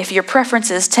 So if your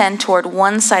preferences tend toward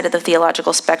one side of the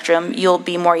theological spectrum, you'll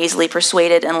be more easily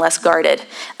persuaded and less guarded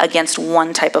against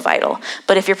one type of idol.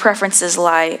 But if your preferences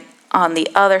lie on the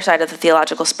other side of the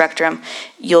theological spectrum,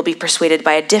 you'll be persuaded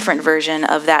by a different version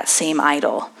of that same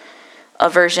idol. A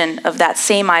version of that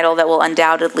same idol that will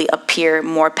undoubtedly appear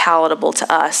more palatable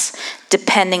to us,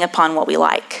 depending upon what we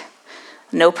like.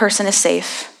 No person is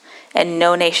safe, and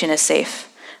no nation is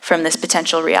safe from this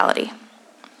potential reality.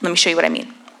 Let me show you what I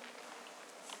mean.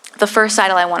 The first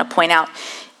idol I want to point out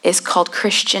is called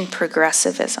Christian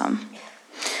Progressivism,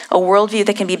 a worldview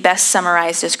that can be best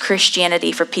summarized as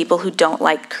Christianity for people who don't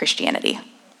like Christianity.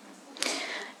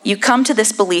 You come to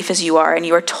this belief as you are, and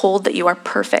you are told that you are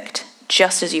perfect,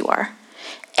 just as you are.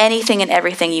 Anything and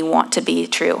everything you want to be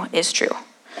true is true.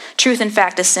 Truth, in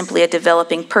fact, is simply a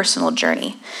developing personal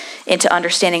journey into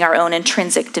understanding our own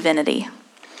intrinsic divinity.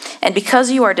 And because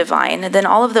you are divine, then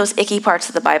all of those icky parts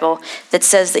of the Bible that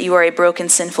says that you are a broken,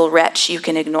 sinful wretch, you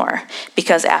can ignore.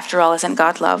 Because after all, isn't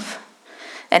God love?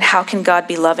 And how can God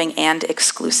be loving and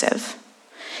exclusive?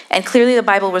 And clearly the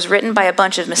Bible was written by a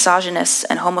bunch of misogynists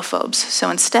and homophobes. So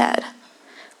instead,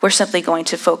 we're simply going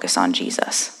to focus on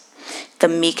Jesus, the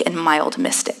meek and mild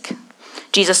mystic.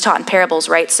 Jesus taught in parables,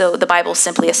 right? So the Bible is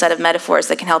simply a set of metaphors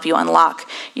that can help you unlock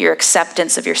your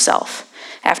acceptance of yourself.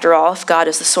 After all, if God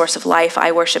is the source of life,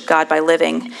 I worship God by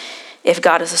living. If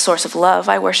God is the source of love,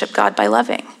 I worship God by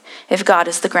loving. If God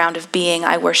is the ground of being,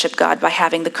 I worship God by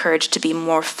having the courage to be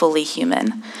more fully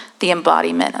human, the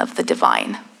embodiment of the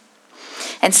divine.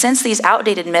 And since these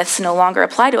outdated myths no longer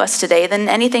apply to us today, then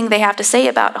anything they have to say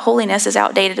about holiness is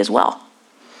outdated as well.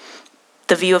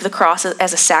 The view of the cross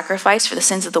as a sacrifice for the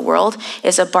sins of the world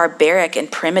is a barbaric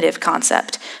and primitive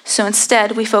concept. So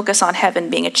instead, we focus on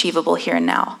heaven being achievable here and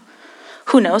now.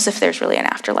 Who knows if there's really an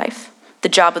afterlife? The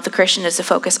job of the Christian is to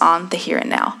focus on the here and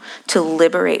now, to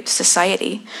liberate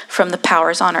society from the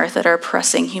powers on earth that are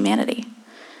oppressing humanity.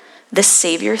 This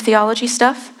savior theology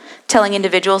stuff, telling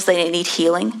individuals they need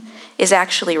healing, is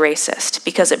actually racist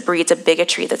because it breeds a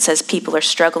bigotry that says people are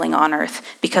struggling on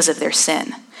earth because of their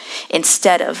sin,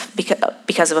 instead of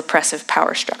because of oppressive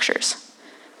power structures.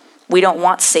 We don't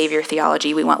want savior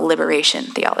theology, we want liberation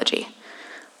theology.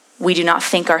 We do not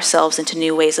think ourselves into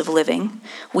new ways of living.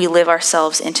 We live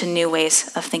ourselves into new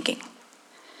ways of thinking.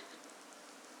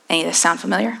 Any of this sound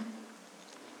familiar?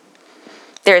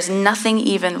 There is nothing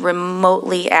even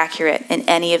remotely accurate in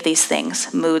any of these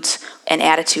things, moods and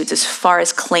attitudes, as far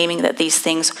as claiming that these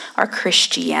things are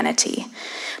Christianity.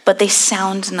 But they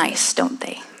sound nice, don't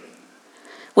they?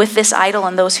 With this idol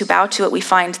and those who bow to it, we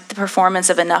find the performance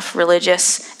of enough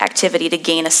religious activity to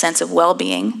gain a sense of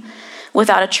well-being,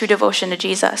 without a true devotion to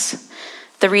Jesus.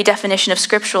 The redefinition of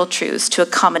scriptural truths to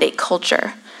accommodate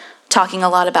culture, talking a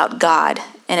lot about God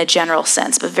in a general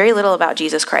sense, but very little about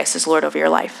Jesus Christ as Lord over your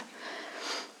life.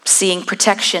 Seeing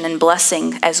protection and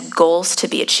blessing as goals to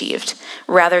be achieved,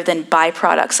 rather than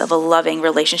byproducts of a loving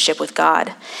relationship with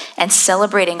God, and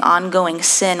celebrating ongoing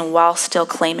sin while still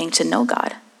claiming to know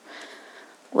God.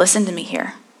 Listen to me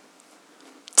here.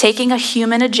 Taking a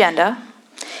human agenda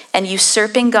and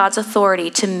usurping God's authority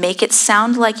to make it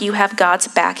sound like you have God's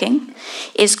backing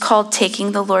is called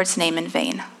taking the Lord's name in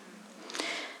vain.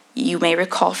 You may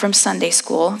recall from Sunday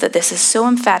school that this is so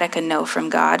emphatic a no from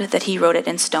God that he wrote it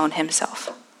in stone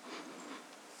himself.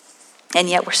 And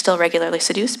yet we're still regularly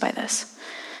seduced by this.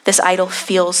 This idol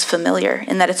feels familiar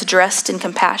in that it's dressed in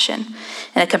compassion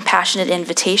and a compassionate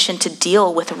invitation to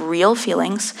deal with real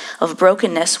feelings of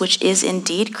brokenness, which is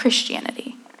indeed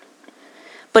Christianity.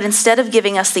 But instead of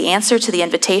giving us the answer to the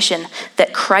invitation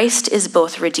that Christ is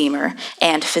both Redeemer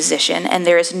and Physician, and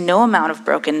there is no amount of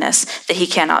brokenness that he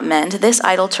cannot mend, this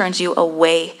idol turns you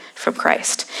away from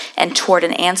Christ and toward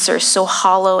an answer so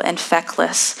hollow and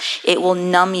feckless, it will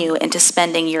numb you into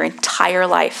spending your entire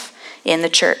life in the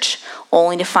church,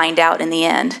 only to find out in the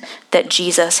end that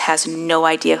Jesus has no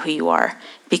idea who you are,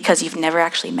 because you've never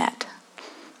actually met.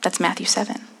 That's Matthew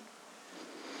 7.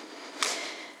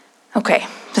 Okay,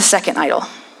 the second idol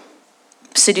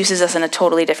seduces us in a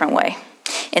totally different way.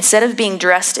 Instead of being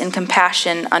dressed in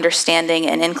compassion, understanding,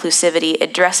 and inclusivity,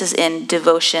 it dresses in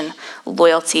devotion,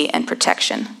 loyalty, and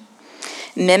protection.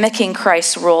 Mimicking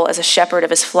Christ's role as a shepherd of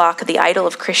his flock, the idol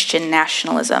of Christian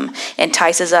nationalism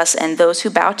entices us and those who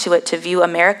bow to it to view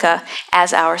America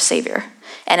as our savior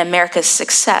and America's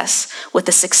success with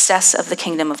the success of the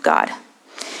kingdom of God.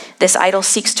 This idol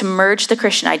seeks to merge the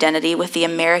Christian identity with the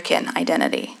American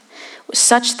identity,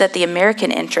 such that the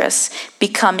American interests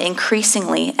become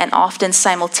increasingly and often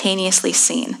simultaneously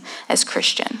seen as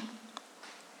Christian.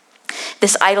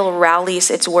 This idol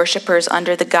rallies its worshipers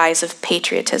under the guise of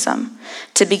patriotism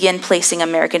to begin placing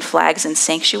American flags in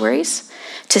sanctuaries,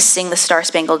 to sing the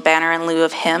Star-Spangled Banner in lieu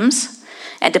of hymns,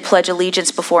 and to pledge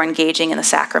allegiance before engaging in the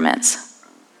sacraments.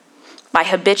 By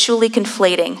habitually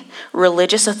conflating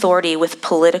religious authority with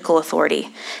political authority,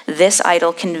 this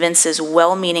idol convinces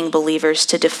well-meaning believers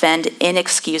to defend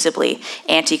inexcusably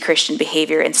anti-Christian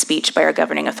behavior and speech by our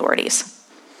governing authorities.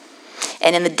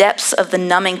 And in the depths of the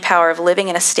numbing power of living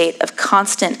in a state of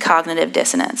constant cognitive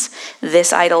dissonance,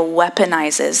 this idol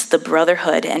weaponizes the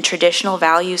brotherhood and traditional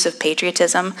values of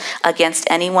patriotism against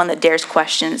anyone that dares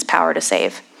question its power to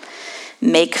save.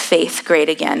 Make faith great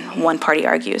again, one party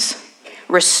argues.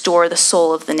 Restore the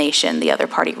soul of the nation, the other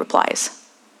party replies.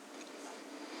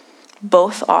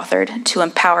 Both authored to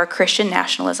empower Christian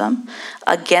nationalism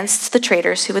against the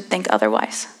traitors who would think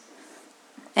otherwise.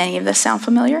 Any of this sound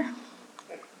familiar?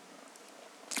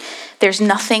 There's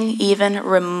nothing even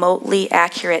remotely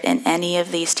accurate in any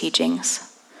of these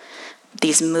teachings,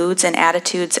 these moods and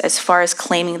attitudes, as far as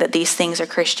claiming that these things are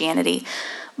Christianity,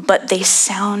 but they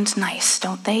sound nice,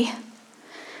 don't they?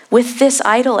 With this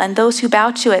idol and those who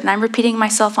bow to it, and I'm repeating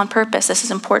myself on purpose, this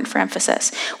is important for emphasis,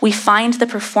 we find the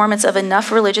performance of enough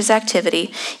religious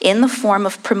activity in the form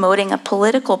of promoting a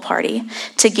political party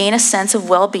to gain a sense of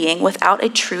well-being without a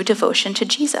true devotion to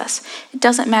Jesus. It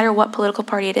doesn't matter what political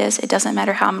party it is. It doesn't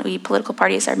matter how many political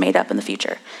parties are made up in the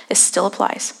future. It still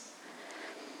applies.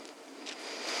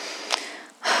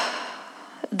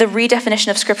 The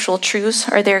redefinition of scriptural truths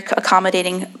are there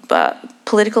accommodating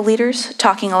political leaders,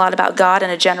 talking a lot about God in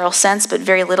a general sense, but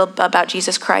very little about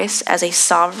Jesus Christ as a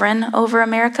sovereign over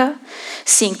America,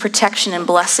 seeing protection and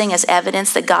blessing as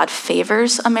evidence that God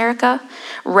favors America,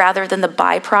 rather than the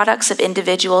byproducts of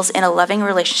individuals in a loving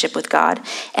relationship with God,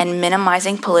 and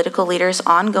minimizing political leaders'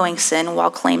 ongoing sin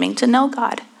while claiming to know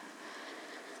God.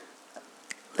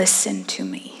 Listen to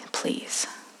me, please.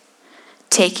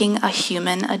 Taking a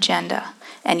human agenda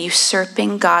and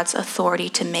usurping God's authority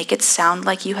to make it sound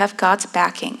like you have God's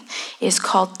backing is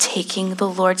called taking the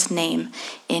Lord's name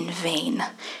in vain.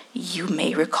 You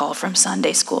may recall from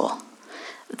Sunday school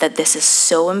that this is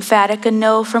so emphatic a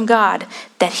no from God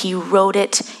that he wrote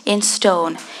it in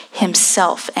stone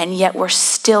himself, and yet we're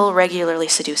still regularly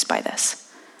seduced by this.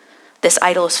 This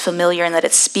idol is familiar in that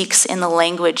it speaks in the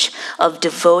language of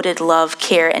devoted love,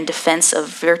 care, and defense of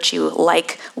virtue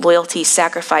like loyalty,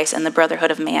 sacrifice, and the brotherhood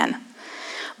of man.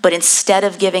 But instead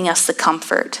of giving us the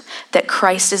comfort that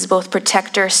Christ is both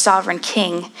protector, sovereign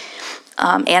king,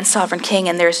 and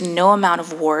there's no amount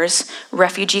of wars,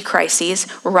 refugee crises,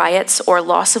 riots, or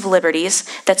loss of liberties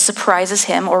that surprises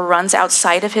him or runs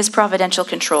outside of his providential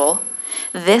control,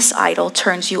 this idol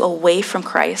turns you away from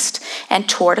Christ and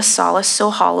toward a solace so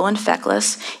hollow and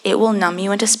feckless, it will numb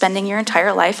you into spending your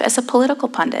entire life as a political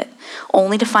pundit,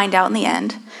 only to find out in the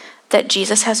end that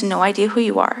Jesus has no idea who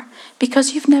you are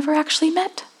because you've never actually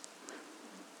met.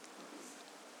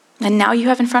 And now you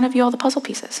have in front of you all the puzzle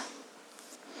pieces,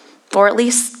 or at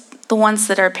least the ones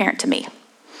that are apparent to me.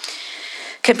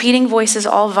 Competing voices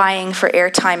all vying for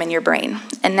airtime in your brain.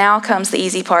 And now comes the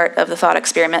easy part of the thought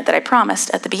experiment that I promised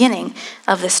at the beginning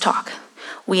of this talk.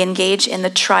 We engage in the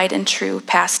tried and true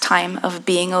pastime of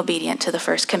being obedient to the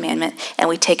first commandment, and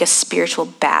we take a spiritual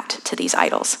bat to these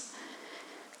idols.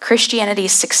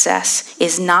 Christianity's success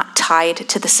is not tied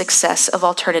to the success of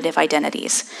alternative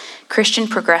identities. Christian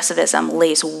progressivism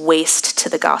lays waste to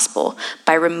the gospel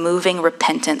by removing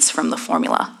repentance from the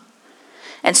formula.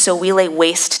 And so we lay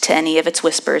waste to any of its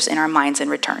whispers in our minds in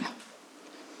return.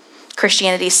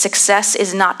 Christianity's success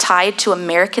is not tied to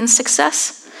American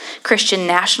success. Christian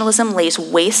nationalism lays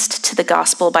waste to the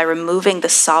gospel by removing the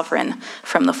sovereign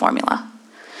from the formula.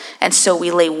 And so we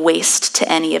lay waste to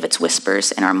any of its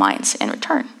whispers in our minds in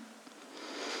return.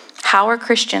 How are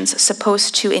Christians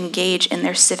supposed to engage in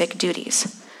their civic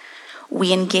duties?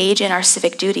 We engage in our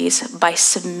civic duties by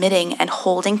submitting and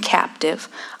holding captive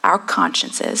our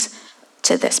consciences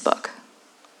to this book.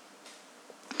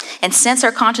 And since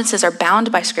our consciences are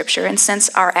bound by Scripture, and since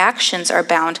our actions are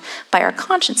bound by our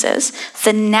consciences,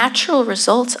 the natural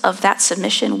result of that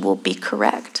submission will be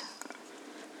correct.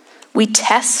 We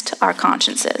test our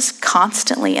consciences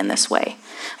constantly in this way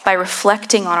by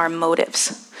reflecting on our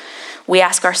motives. We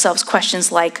ask ourselves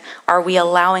questions like, are we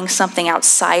allowing something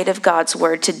outside of God's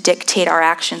word to dictate our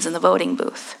actions in the voting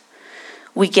booth?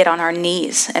 We get on our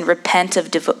knees and repent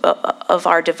of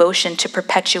our devotion to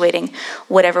perpetuating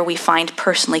whatever we find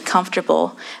personally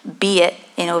comfortable, be it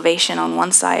innovation on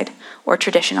one side or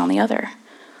tradition on the other,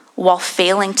 while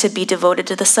failing to be devoted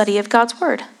to the study of God's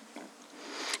word.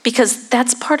 Because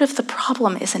that's part of the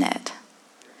problem, isn't it?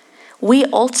 We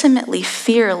ultimately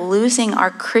fear losing our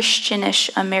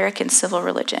Christianish American civil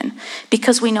religion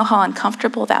because we know how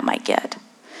uncomfortable that might get.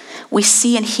 We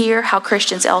see and hear how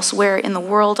Christians elsewhere in the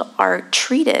world are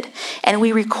treated, and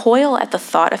we recoil at the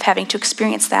thought of having to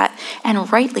experience that, and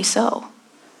rightly so.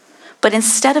 But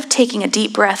instead of taking a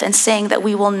deep breath and saying that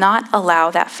we will not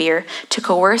allow that fear to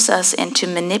coerce us into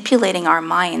manipulating our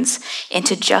minds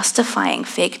into justifying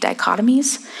fake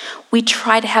dichotomies, we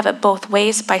try to have it both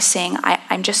ways by saying,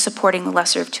 I'm just supporting the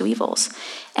lesser of two evils,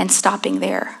 and stopping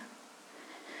there.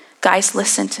 Guys,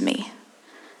 listen to me.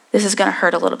 This is going to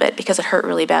hurt a little bit because it hurt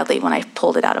really badly when I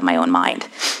pulled it out of my own mind.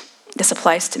 This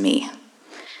applies to me.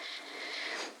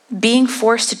 Being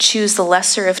forced to choose the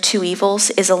lesser of two evils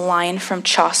is a line from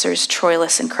Chaucer's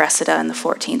Troilus and Cressida in the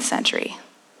 14th century.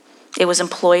 It was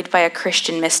employed by a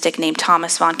Christian mystic named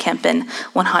Thomas von Kempen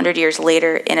 100 years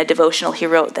later in a devotional he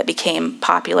wrote that became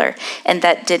popular, and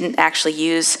that didn't actually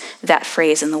use that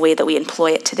phrase in the way that we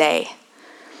employ it today.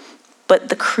 But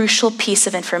the crucial piece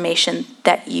of information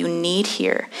that you need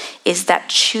here is that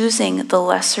choosing the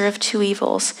lesser of two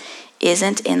evils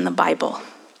isn't in the Bible.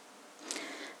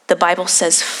 The Bible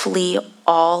says, flee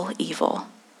all evil.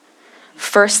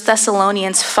 1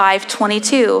 Thessalonians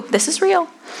 5:22, this is real,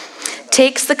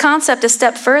 takes the concept a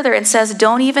step further and says,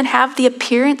 don't even have the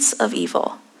appearance of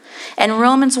evil. And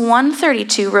Romans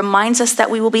 1:32 reminds us that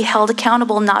we will be held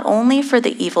accountable not only for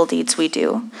the evil deeds we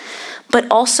do, but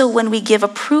also when we give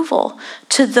approval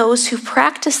to those who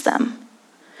practice them.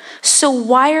 So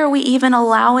why are we even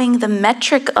allowing the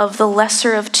metric of the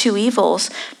lesser of two evils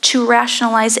to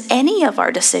rationalize any of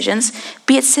our decisions,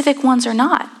 be it civic ones or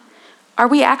not? Are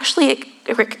we actually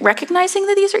recognizing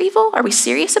that these are evil? Are we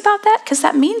serious about that? Because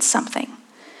that means something.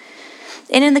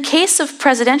 And in the case of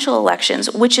presidential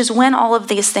elections, which is when all of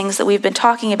these things that we've been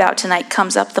talking about tonight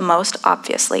comes up the most,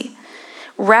 obviously,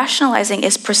 rationalizing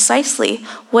is precisely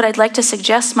what I'd like to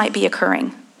suggest might be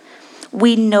occurring.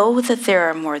 We know that there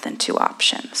are more than two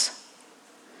options.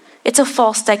 It's a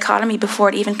false dichotomy before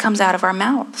it even comes out of our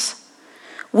mouths.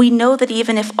 We know that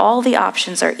even if all the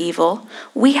options are evil,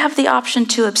 we have the option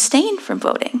to abstain from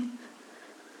voting.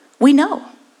 We know.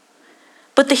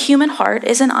 But the human heart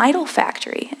is an idol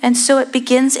factory, and so it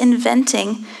begins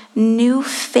inventing new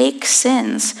fake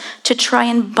sins to try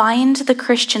and bind the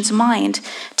Christian's mind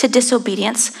to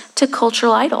disobedience to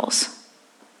cultural idols.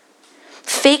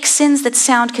 Fake sins that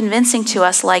sound convincing to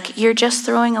us, like you're just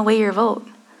throwing away your vote,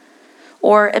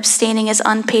 or abstaining is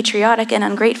unpatriotic and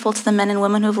ungrateful to the men and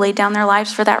women who've laid down their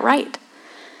lives for that right.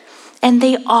 And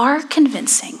they are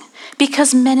convincing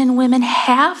because men and women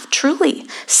have truly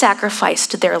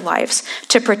sacrificed their lives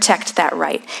to protect that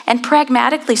right. And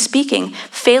pragmatically speaking,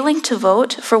 failing to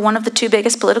vote for one of the two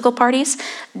biggest political parties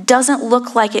doesn't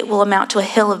look like it will amount to a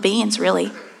hill of beans,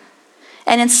 really.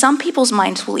 And in some people's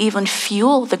minds will even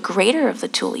fuel the greater of the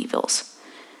two evils.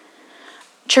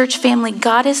 Church family,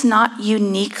 God is not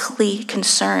uniquely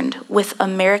concerned with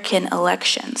American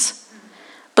elections,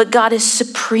 but God is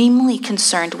supremely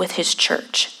concerned with his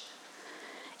church.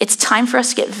 It's time for us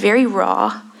to get very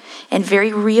raw and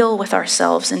very real with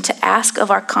ourselves and to ask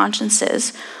of our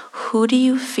consciences, who do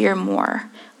you fear more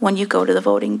when you go to the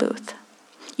voting booth?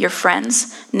 Your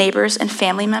friends, neighbors, and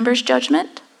family members'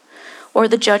 judgment, or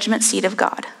the judgment seat of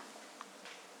God?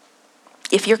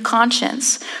 If your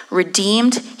conscience,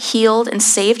 redeemed, healed, and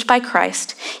saved by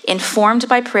Christ, informed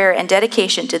by prayer and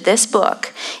dedication to this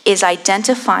book, is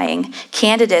identifying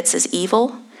candidates as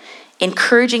evil,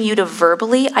 encouraging you to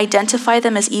verbally identify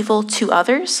them as evil to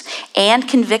others, and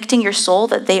convicting your soul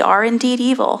that they are indeed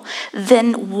evil,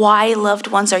 then why, loved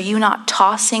ones, are you not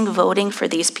tossing voting for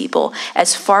these people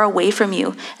as far away from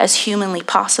you as humanly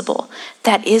possible?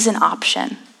 That is an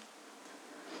option.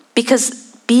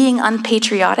 Because being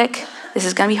unpatriotic, this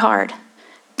is going to be hard.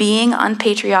 Being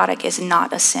unpatriotic is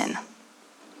not a sin.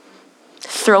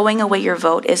 Throwing away your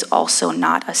vote is also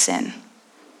not a sin.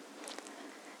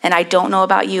 And I don't know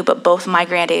about you, but both my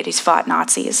granddaddies fought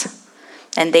Nazis,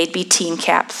 and they'd be team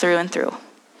cap through and through.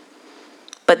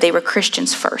 But they were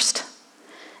Christians first.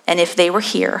 And if they were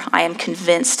here, I am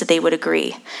convinced they would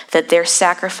agree that their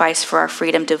sacrifice for our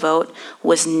freedom to vote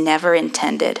was never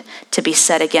intended to be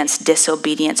set against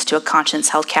disobedience to a conscience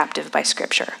held captive by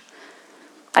Scripture.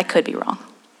 I could be wrong.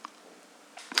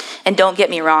 And don't get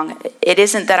me wrong, it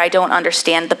isn't that I don't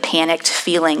understand the panicked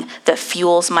feeling that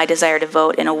fuels my desire to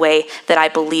vote in a way that I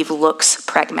believe looks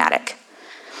pragmatic.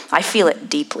 I feel it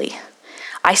deeply.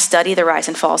 I study the rise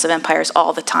and falls of empires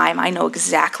all the time. I know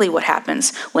exactly what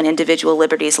happens when individual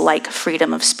liberties like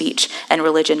freedom of speech and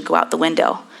religion go out the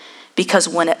window. Because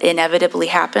when it inevitably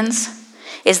happens,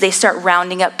 is they start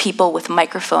rounding up people with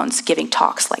microphones giving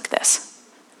talks like this.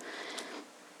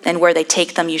 And where they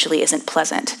take them usually isn't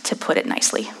pleasant, to put it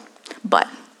nicely. But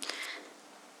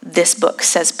this book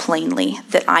says plainly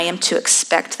that I am to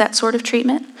expect that sort of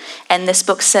treatment. And this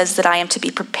book says that I am to be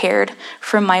prepared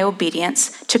for my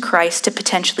obedience to Christ to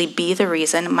potentially be the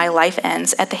reason my life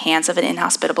ends at the hands of an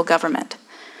inhospitable government.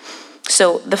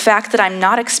 So the fact that I'm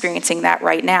not experiencing that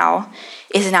right now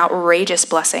is an outrageous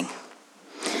blessing.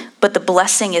 But the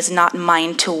blessing is not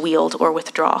mine to wield or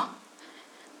withdraw.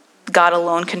 God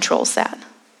alone controls that.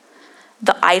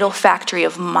 The idol factory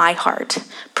of my heart,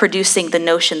 producing the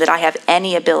notion that I have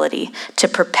any ability to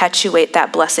perpetuate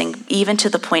that blessing, even to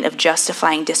the point of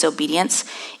justifying disobedience,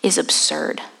 is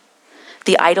absurd.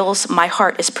 The idols my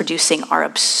heart is producing are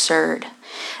absurd.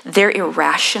 They're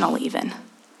irrational even.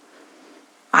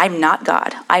 I'm not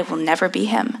God. I will never be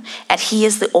him. And he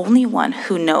is the only one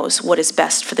who knows what is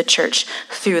best for the church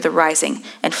through the rising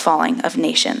and falling of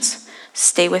nations.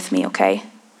 Stay with me, okay?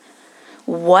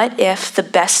 What if the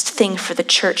best thing for the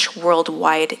church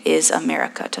worldwide is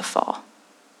America to fall?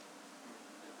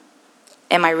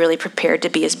 Am I really prepared to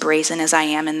be as brazen as I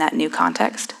am in that new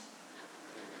context?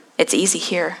 It's easy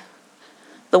here.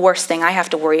 The worst thing I have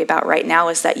to worry about right now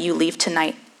is that you leave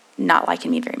tonight not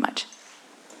liking me very much.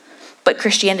 But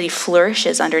Christianity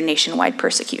flourishes under nationwide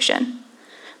persecution.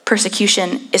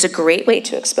 Persecution is a great way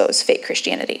to expose fake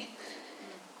Christianity.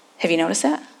 Have you noticed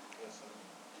that?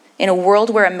 In a world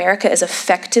where America is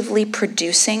effectively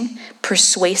producing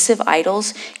persuasive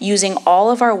idols, using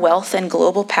all of our wealth and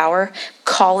global power,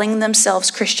 calling themselves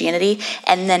Christianity,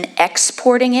 and then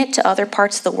exporting it to other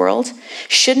parts of the world,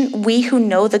 shouldn't we who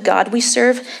know the God we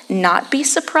serve not be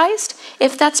surprised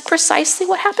if that's precisely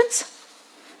what happens?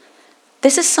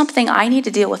 This is something I need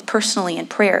to deal with personally in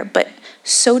prayer, but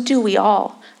so do we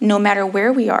all, no matter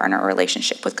where we are in our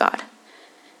relationship with God.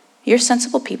 You're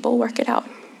sensible people, work it out.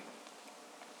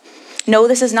 No,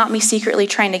 this is not me secretly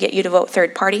trying to get you to vote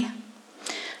third party.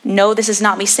 No, this is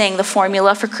not me saying the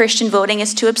formula for Christian voting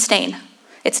is to abstain.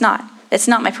 It's not. It's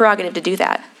not my prerogative to do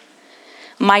that.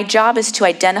 My job is to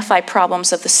identify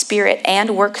problems of the Spirit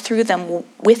and work through them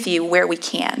with you where we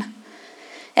can.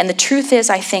 And the truth is,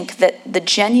 I think that the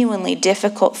genuinely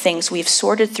difficult things we've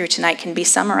sorted through tonight can be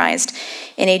summarized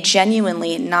in a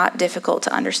genuinely not difficult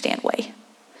to understand way.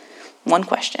 One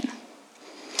question.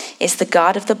 Is the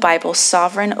God of the Bible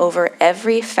sovereign over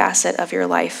every facet of your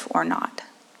life or not?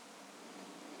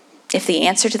 If the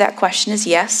answer to that question is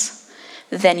yes,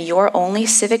 then your only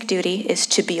civic duty is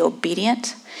to be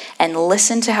obedient and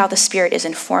listen to how the Spirit is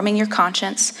informing your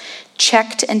conscience,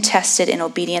 checked and tested in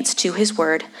obedience to his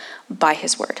word by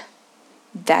his word.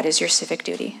 That is your civic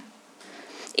duty.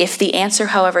 If the answer,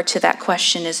 however, to that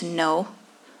question is no,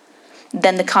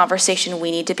 then the conversation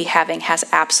we need to be having has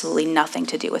absolutely nothing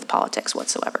to do with politics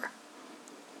whatsoever.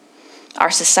 Our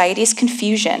society's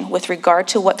confusion with regard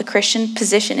to what the Christian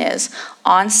position is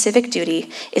on civic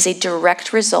duty is a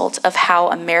direct result of how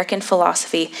American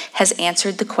philosophy has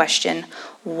answered the question,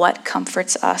 what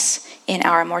comforts us in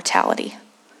our mortality?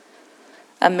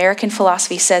 American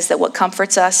philosophy says that what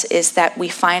comforts us is that we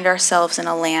find ourselves in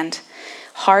a land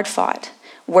hard fought,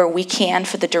 where we can,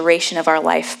 for the duration of our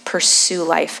life, pursue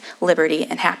life, liberty,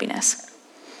 and happiness.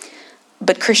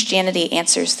 But Christianity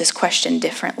answers this question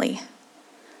differently.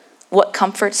 What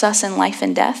comforts us in life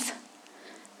and death?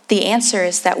 The answer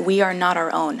is that we are not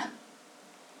our own.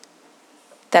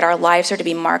 That our lives are to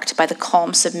be marked by the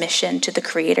calm submission to the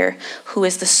Creator, who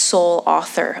is the sole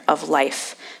author of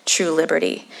life, true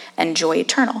liberty, and joy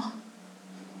eternal.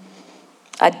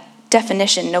 A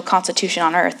definition no constitution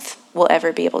on earth will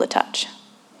ever be able to touch.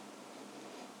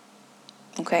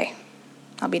 Okay,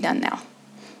 I'll be done now.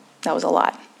 That was a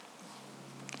lot.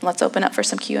 Let's open up for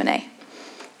some Q&A.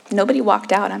 Nobody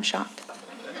walked out, I'm shocked.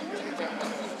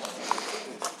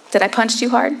 Did I punch too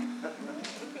hard?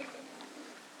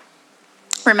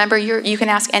 Remember, you can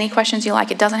ask any questions you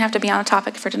like. It doesn't have to be on a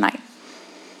topic for tonight.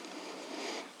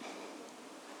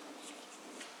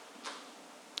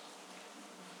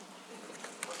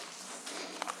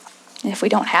 And if we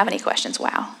don't have any questions,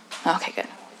 wow. Okay, good.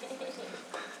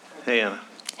 Hey, Anna.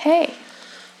 Hey.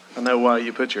 I know why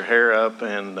you put your hair up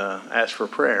and ask for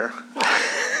prayer.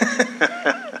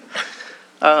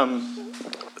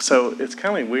 So it's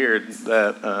kind of weird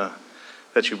that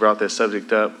you brought this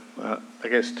subject up. I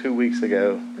guess 2 weeks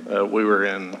ago, we were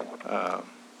in a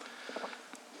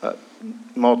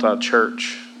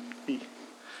multi-church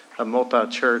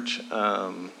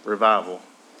revival,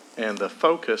 and the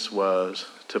focus was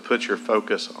to put your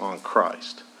focus on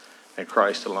Christ and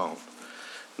Christ alone,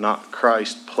 not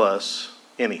Christ plus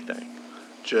anything,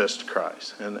 just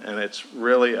Christ. And it's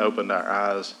really opened our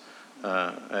eyes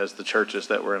as the churches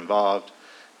that were involved.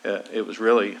 It was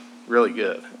really, really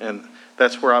good. And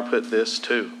that's where I put this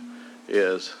too,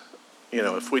 is,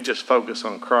 if we just focus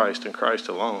on Christ and Christ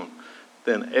alone,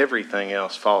 then everything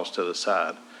else falls to the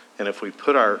side. And if we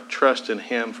put our trust in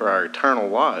Him for our eternal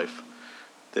life,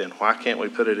 then why can't we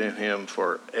put it in Him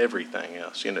for everything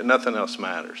else? Nothing else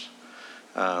matters.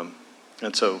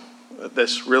 And so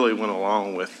this really went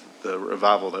along with the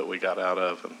revival that we got out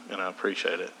of, and I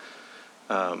appreciate it.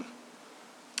 I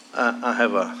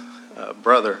have a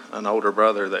brother, an older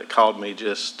brother, that called me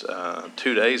just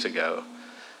 2 days ago,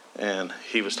 and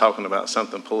he was talking about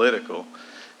something political,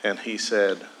 and he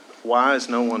said, "Why is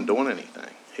no one doing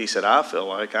anything?" He said, "I feel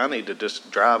like I need to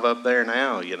just drive up there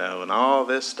now, and all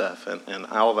this stuff," and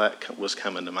all that was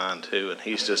coming to mind too, and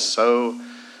he's just so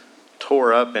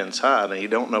tore up inside, and he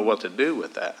don't know what to do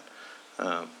with that.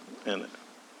 And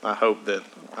I hope that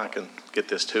I can get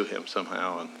this to him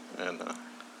somehow, and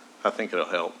I think it'll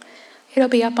help. It'll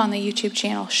be up on the YouTube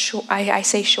channel. I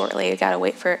say shortly. I gotta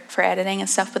wait for editing and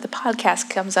stuff, but the podcast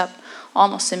comes up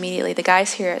almost immediately. The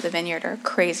guys here at the Vineyard are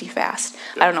crazy fast.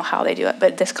 Good. I don't know how they do it,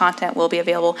 but this content will be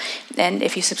available. And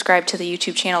if you subscribe to the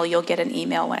YouTube channel, you'll get an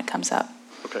email when it comes up.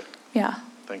 Okay. Yeah.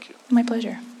 Thank you. My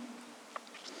pleasure.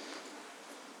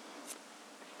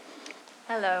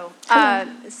 Hello.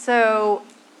 So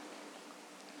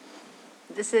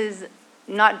this is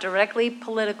not directly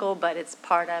political, but it's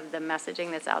part of the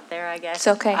messaging that's out there, I guess. It's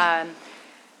okay.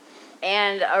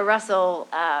 And a wrestle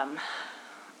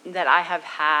that I have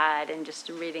had, and just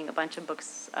reading a bunch of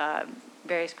books,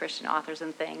 various Christian authors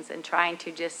and things, and trying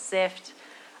to just sift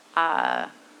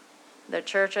the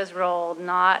church's role,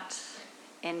 not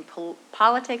in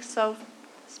politics so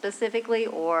specifically,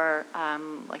 or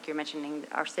like you're mentioning,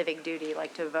 our civic duty,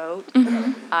 like to vote,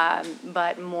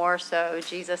 but more so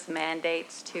Jesus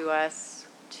mandates to us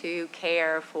to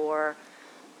care for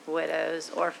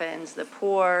widows, orphans, the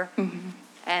poor.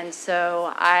 And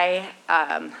so I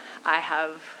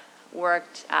have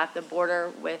worked at the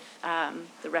border with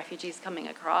the refugees coming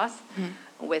across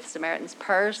with Samaritan's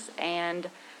Purse, and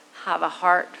have a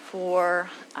heart for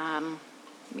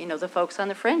the folks on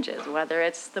the fringes, whether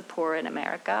it's the poor in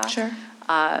America, Sure.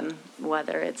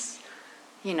 Whether it's,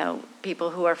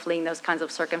 people who are fleeing those kinds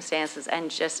of circumstances.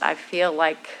 And just, I feel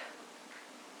like,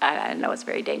 I know it's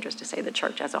very dangerous to say the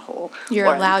church as a whole. You're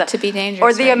allowed to be dangerous.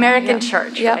 Or the right American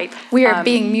church, right? We are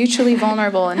being mutually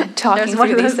vulnerable and talking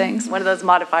through these things. One of those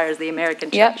modifiers, the American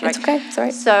church, right? It's okay. It's all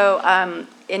right. So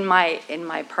in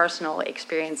my personal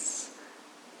experience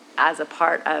as a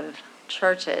part of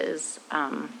churches,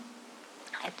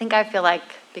 I feel like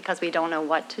because we don't know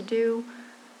what to do,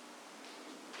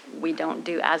 we don't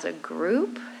do as a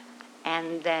group.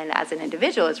 And then as an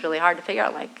individual, it's really hard to figure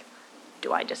out,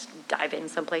 do I just dive in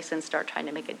someplace and start trying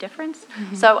to make a difference?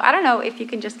 So I don't know if you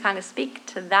can just kind of speak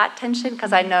to that tension,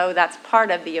 because I know that's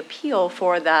part of the appeal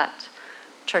for that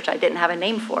church I didn't have a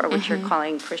name for, which you're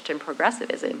calling Christian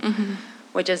Progressivism,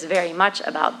 which is very much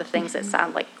about the things that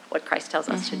sound like what Christ tells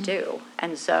us to do.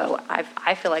 And so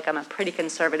I feel like I'm a pretty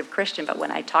conservative Christian, but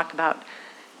when I talk about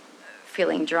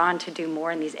feeling drawn to do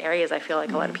more in these areas, I feel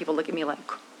like a lot of people look at me like,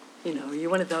 are you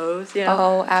one of those?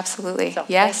 Oh, absolutely. So,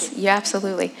 yes, yeah,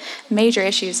 absolutely. Major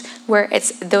issues where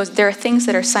there are things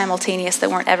that are simultaneous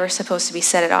that weren't ever supposed to be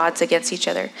set at odds against each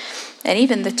other. And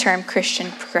even the term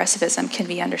Christian progressivism can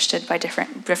be understood by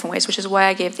different ways, which is why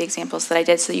I gave the examples that I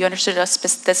did, so that you understood the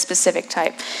specific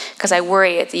type. Because I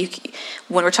worry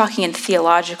when we're talking in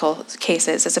theological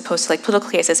cases as opposed to political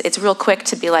cases, it's real quick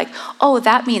to be like, oh,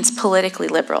 that means politically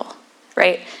liberal.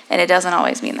 Right? And it doesn't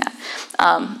always mean that.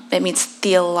 It means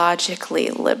theologically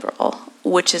liberal,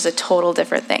 which is a total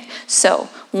different thing. So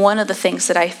one of the things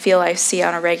that I feel I see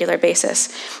on a regular basis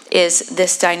is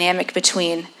this dynamic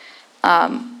between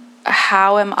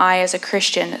how am I as a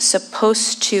Christian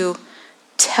supposed to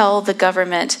tell the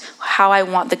government how I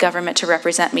want the government to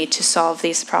represent me to solve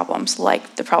these problems,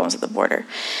 like the problems at the border.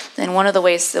 And one of the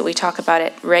ways that we talk about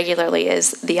it regularly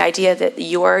is the idea that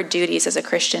your duties as a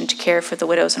Christian to care for the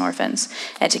widows and orphans,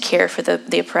 and to care for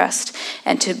the oppressed,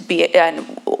 and to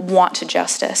want to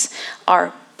justice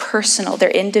are personal, they're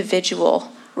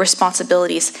individual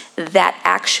responsibilities that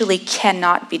actually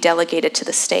cannot be delegated to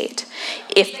the state.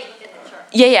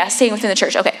 Staying within the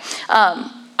church. Okay.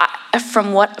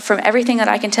 From everything that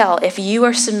I can tell, if you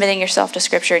are submitting yourself to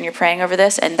Scripture and you're praying over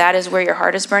this, and that is where your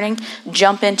heart is burning,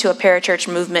 jump into a parachurch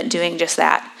movement doing just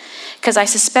that. Because I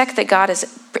suspect that God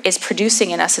is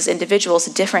producing in us as individuals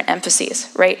different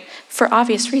emphases, right? For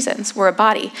obvious reasons. We're a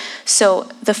body. So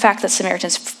the fact that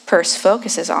Samaritan's Purse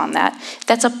focuses on that,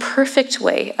 that's a perfect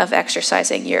way of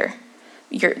exercising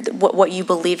what you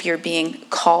believe you're being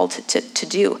called to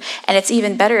do. And it's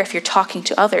even better if you're talking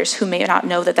to others who may not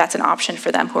know that that's an option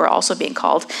for them, who are also being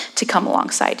called to come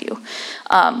alongside you.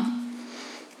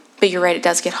 But you're right, it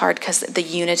does get hard because the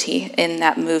unity in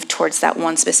that move towards that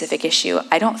one specific issue,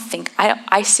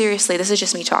 I seriously, this is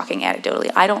just me talking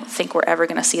anecdotally, I don't think we're ever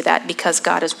going to see that because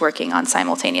God is working on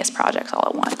simultaneous projects all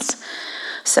at once.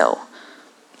 So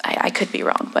I could be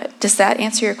wrong, but does that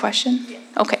answer your question? Yes.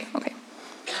 Okay.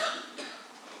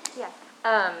 Yes.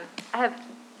 I have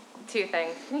two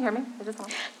things. Can you hear me? Is this on?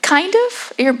 Kind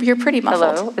of. You're pretty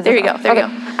muffled. Hello? There you go. There you go.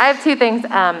 I have two things.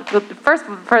 First,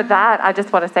 for that, I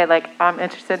just want to say, I'm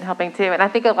interested in helping too. And I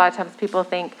think a lot of times people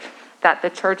think that the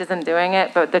church isn't doing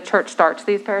it, but the church starts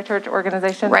these parachurch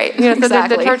organizations. Right. So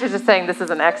exactly. the church is just saying this is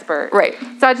an expert. Right.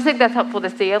 So I just think that's helpful to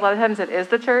see. A lot of times it is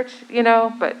the church,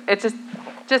 but it's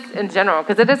just in general,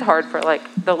 because it is hard for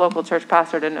the local church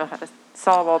pastor to know how to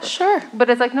solve all this. Sure. But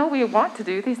it's no, we want to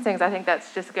do these things. I think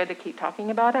that's just good to keep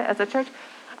talking about it as a church.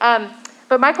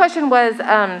 But my question was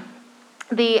I've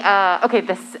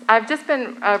just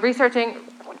been researching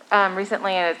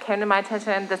recently, and it came to my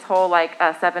attention, this whole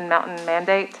 7 mountain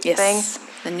mandate thing.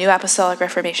 The New Apostolic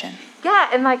Reformation. Yeah,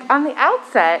 and on the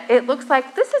outset, it looks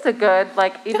like this is a good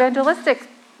evangelistic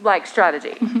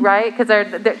strategy, right? Because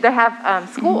they have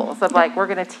schools of we're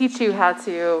going to teach you how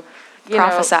to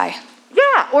prophesy.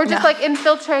 Yeah, or just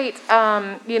infiltrate,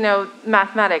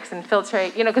 mathematics,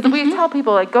 infiltrate, because we tell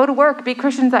people go to work, be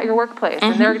Christians at your workplace,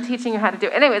 and they're teaching you how to do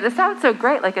it. Anyway, this sounds so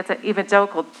great, it's an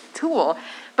evangelical tool,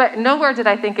 but nowhere did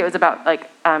I think it was about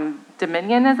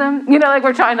dominionism.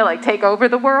 We're trying to take over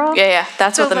the world. Yeah,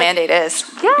 that's what the mandate is.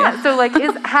 Yeah. So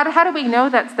how do we know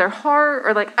that's their heart,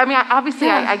 or obviously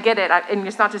I get it, and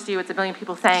it's not just you; it's a million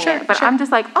people saying it. But I'm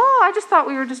just I just thought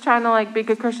we were just trying to be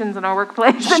good Christians in our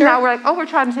workplace, and now we're we're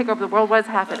trying to take over the world. What's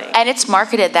happening? And it's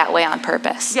marketed that way on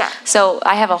purpose. Yeah. So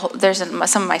I have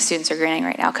some of my students are grinning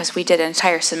right now because we did an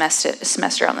entire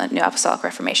semester on the New Apostolic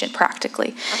Reformation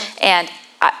practically, and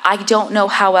I don't know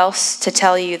how else to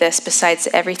tell you this besides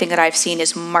everything that I've seen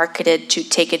is marketed to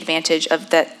take advantage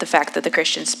of the fact that the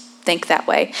Christians think that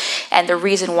way. And the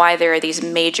reason why there are these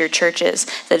major churches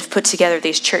that have put together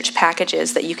these church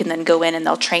packages that you can then go in and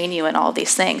they'll train you in all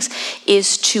these things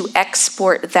is to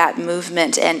export that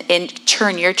movement and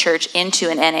turn your church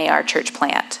into an NAR church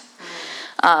plant.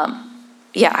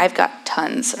 I've got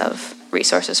tons of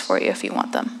resources for you if you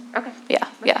want them. Okay.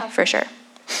 Yeah, for sure.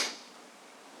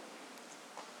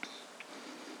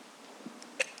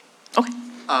 Okay.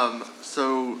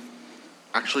 So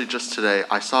actually just today,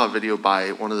 I saw a video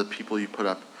by one of the people you put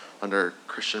up under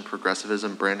Christian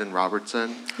Progressivism, Brandon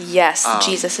Robertson. Yes,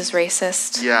 Jesus is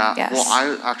racist. Yeah, yes. Well,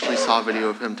 I actually saw a video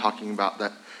of him talking about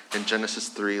that in Genesis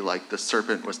 3, the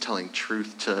serpent was telling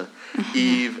truth to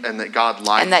Eve and that God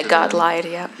lied and that to God them. lied,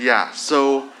 yeah. Yeah,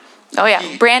 so... Oh,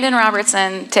 yeah, Brandon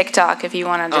Robertson, TikTok, if you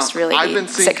want to just really I've been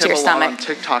seeing sick to your him a lot stomach. on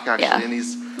TikTok, actually, and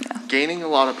he's gaining a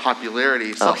lot of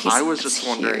popularity. So I was just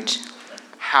wondering,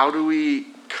 how do we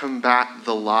combat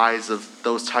the lies of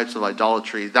those types of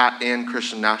idolatry, that and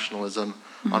Christian nationalism,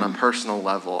 on a personal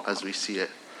level as we see it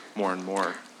more and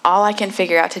more? All I can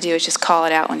figure out to do is just call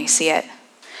it out when you see it.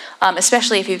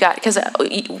 Especially if you've got, because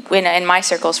in my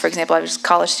circles, for example, I was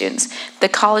college students. The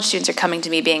college students are coming to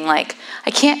me being I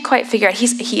can't quite figure out.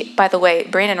 By the way,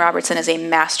 Brandon Robertson is a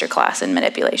masterclass in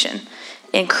manipulation.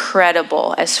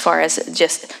 Incredible as far as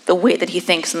just the way that he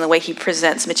thinks and the way he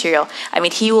presents material. I mean,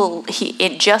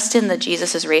 just in the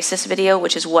Jesus is racist video,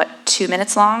 which is 2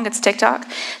 minutes long, it's TikTok,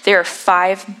 there are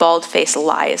 5 bald-faced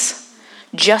lies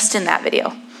just in that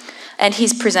video. And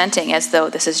he's presenting as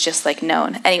though this is just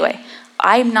known. Anyway,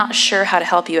 I'm not sure how to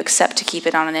help you except to keep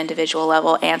it on an individual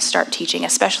level and start teaching,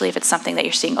 especially if it's something that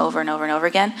you're seeing over and over and over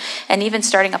again. And even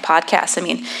starting a podcast. I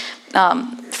mean,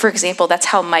 for example, that's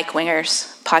how Mike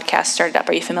Winger's podcast started up.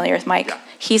 Are you familiar with Mike? Yeah.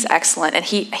 He's excellent, and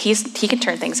he can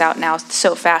turn things out now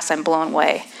so fast. I'm blown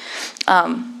away.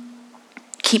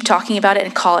 Keep talking about it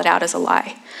and call it out as a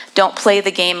lie. Don't play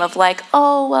the game of don't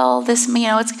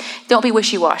be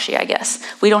wishy-washy, I guess.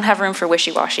 We don't have room for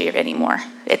wishy-washy anymore.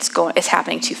 It's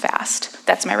happening too fast.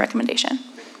 That's my recommendation,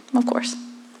 of course.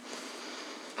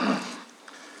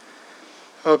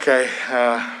 Okay.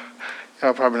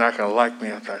 Y'all probably not going to like me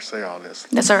after I say all this.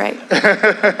 That's all right.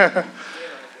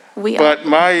 But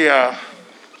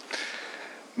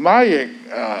my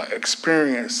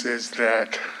experience is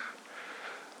that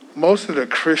most of the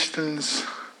Christians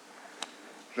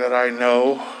that I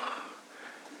know,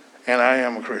 and I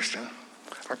am a Christian,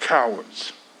 are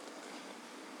cowards.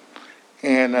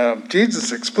 And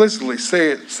Jesus explicitly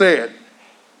said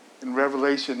in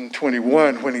Revelation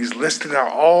 21, when he's listing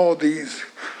out all these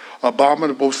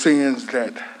abominable sins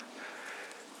that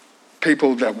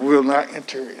people that will not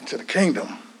enter into the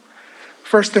kingdom,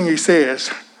 first thing he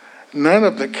says, none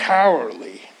of the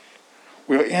cowardly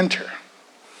will enter.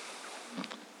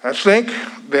 I think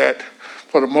that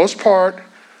for the most part,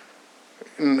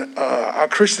 in our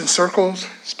Christian circles,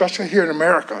 especially here in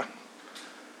America,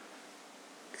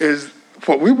 is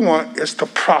what we want is to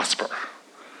prosper.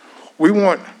 We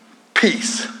want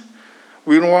peace.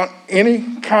 We don't want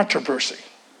any controversy.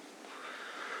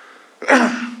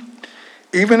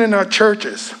 Even in our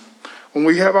churches, when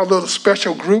we have our little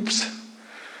special groups,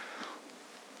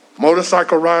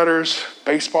 motorcycle riders,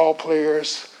 baseball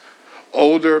players,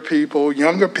 older people,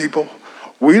 younger people,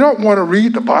 we don't want to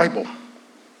read the Bible.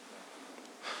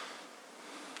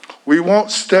 We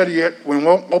won't study it. We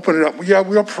won't open it up. Yeah,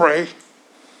 we'll pray.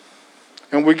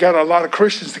 And we got a lot of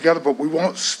Christians together, but we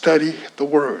won't study the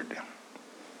Word.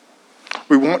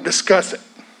 We won't discuss it.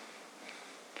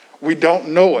 We don't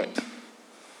know it.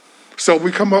 So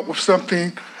we come up with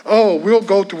something, we'll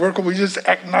go to work and we just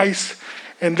act nice,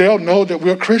 and they'll know that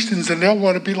we're Christians and they'll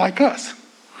want to be like us.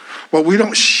 But we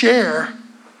don't share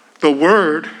the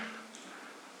Word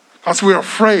because we're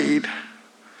afraid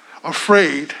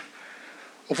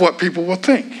of what people will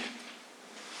think.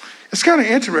 It's kind of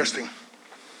interesting.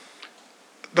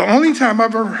 The only time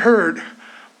I've ever heard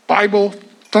Bible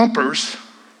thumpers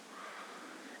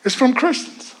is from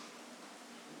Christians.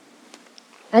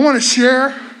 I want to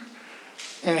share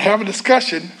and have a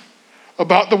discussion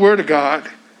about the Word of God,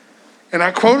 and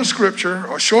I quote a scripture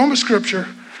or show them a scripture.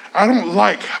 I don't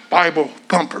like Bible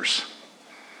thumpers.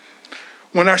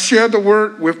 When I share the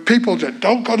Word with people that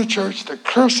don't go to church, that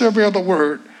curse every other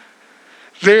word,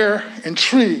 they're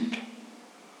intrigued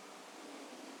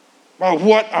by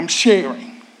what I'm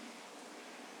sharing.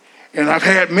 And I've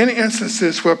had many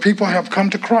instances where people have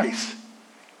come to Christ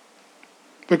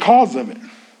because of it.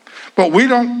 But we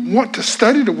don't want to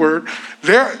study the Word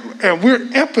there, and we're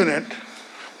impotent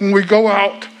when we go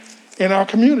out in our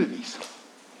communities.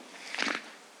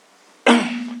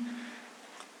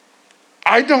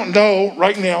 I don't know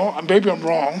right now, maybe I'm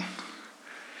wrong,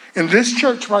 in this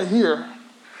church right here,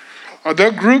 are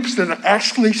there groups that are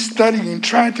actually studying,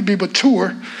 trying to be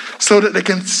mature so that they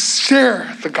can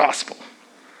share the gospel?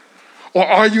 Or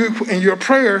are you, in your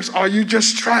prayers, are you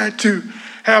just trying to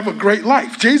have a great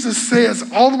life? Jesus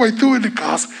says all the way through in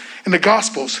the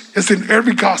Gospels, it's in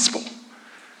every gospel.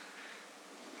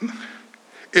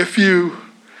 If you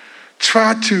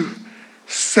try to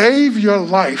save your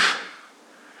life,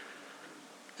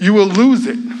 you will lose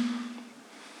it.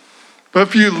 But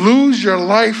if you lose your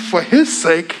life for his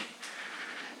sake,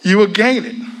 you will gain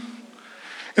it.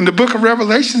 In the book of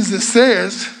Revelations, it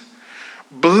says,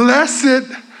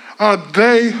 blessed are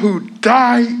they who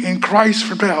die in Christ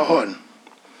from now on.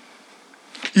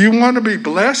 You want to be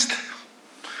blessed,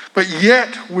 but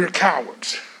yet we're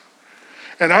cowards.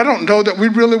 And I don't know that we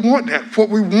really want that. What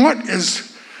we want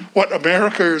is what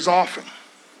America is offering.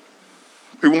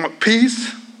 We want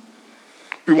peace.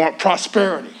 We want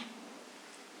prosperity.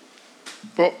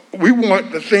 But we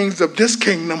want the things of this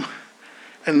kingdom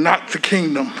and not the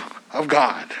kingdom of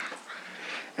God.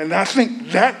 And I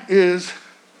think that is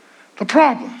the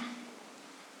problem.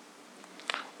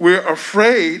 We're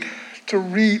afraid to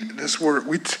read this word.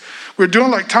 We're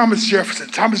doing like Thomas Jefferson.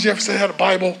 Thomas Jefferson had a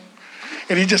Bible,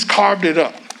 and he just carved it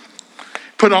up.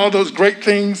 Put all those great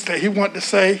things that he wanted to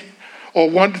say or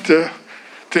wanted to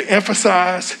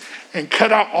emphasize, and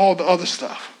cut out all the other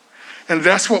stuff. And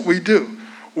that's what we do.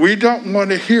 We don't want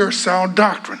to hear sound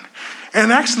doctrine.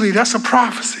 And actually, that's a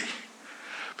prophecy.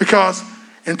 Because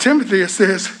in Timothy, it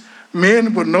says,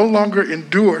 men will no longer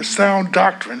endure sound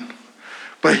doctrine,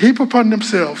 but heap upon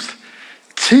themselves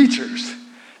teachers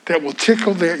that will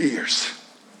tickle their ears.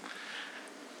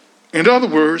 In other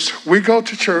words, we go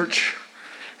to church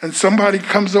and somebody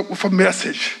comes up with a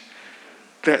message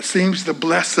that seems to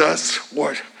bless us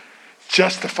or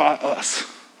justify us.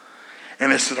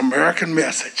 And it's an American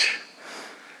message.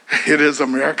 It is an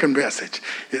American message.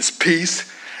 It's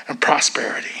peace and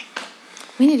prosperity.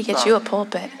 We need to get you a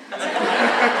pulpit.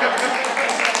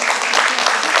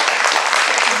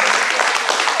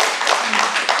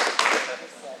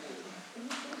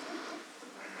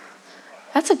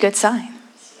 That's a good sign.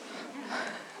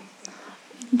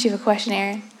 Do you have a question,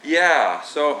 Aaron? Yeah,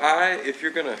 so if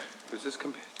you're gonna, is this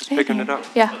just picking it up?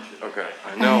 Yeah. Okay,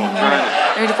 I know, I'm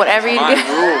trying to. Whatever you My do.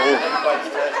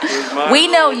 rule. We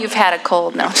know you've had a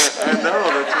cold, no. I know,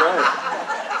 that's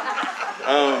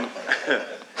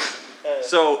right.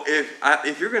 So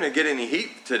if you're gonna get any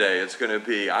heat today, it's gonna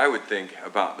be, I would think,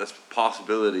 about this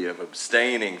possibility of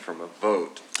abstaining from a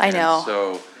vote. I know. And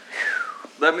so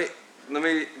let me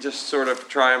just sort of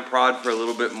try and prod for a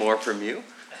little bit more from you.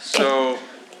 So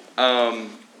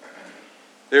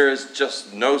there is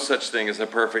just no such thing as a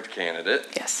perfect candidate.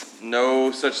 Yes.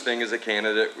 No such thing as a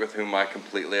candidate with whom I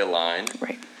completely align.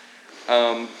 Right.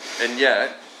 And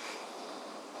yet,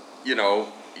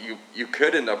 you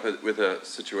could end up with a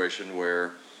situation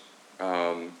where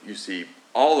you see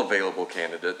all available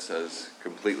candidates as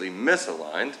completely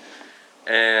misaligned,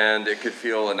 and it could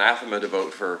feel anathema to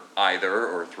vote for either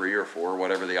or 3 or 4,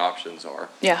 whatever the options are.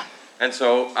 Yeah. And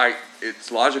so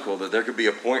it's logical that there could be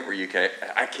a point where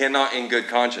I cannot in good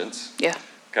conscience. Yeah.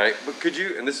 Okay, but could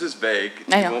you, and this is vague,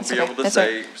 I you know, won't be okay. able to That's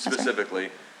say right. That's right. specifically,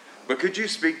 but could you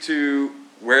speak to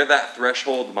where that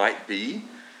threshold might be,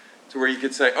 to where you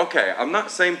could say, okay, I'm not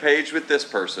same page with this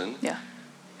person, Yeah.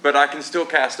 but I can still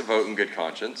cast a vote in good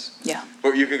conscience. Yeah.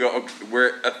 But you could go, okay,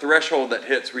 where a threshold that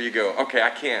hits where you go, okay,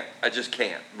 I just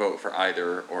can't vote for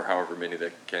either or however many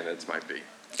the candidates might be.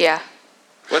 Yeah.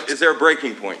 Is there a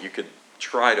breaking point you could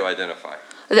try to identify?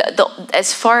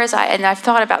 As far as and I've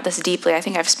thought about this deeply, I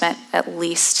think I've spent at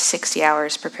least 60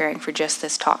 hours preparing for just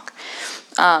this talk.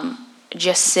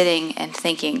 Just sitting and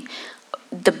thinking,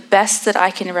 the best that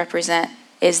I can represent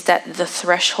is that the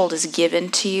threshold is given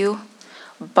to you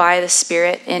by the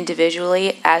Spirit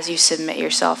individually as you submit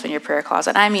yourself in your prayer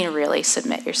closet. I mean, really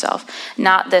submit yourself.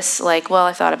 Not this well,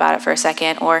 I thought about it for a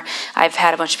second, or I've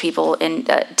had a bunch of people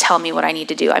tell me what I need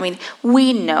to do. I mean,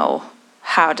 we know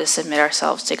how to submit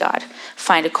ourselves to God.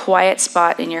 Find a quiet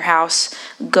spot in your house,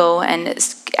 go and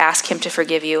ask Him to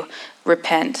forgive you,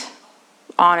 repent,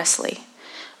 honestly.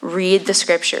 Read the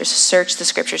scriptures, search the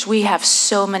scriptures. We have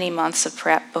so many months of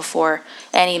prep before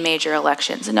any major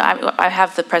elections. And I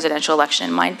have the presidential election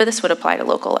in mind, but this would apply to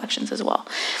local elections as well.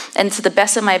 And to the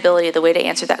best of my ability, the way to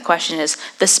answer that question is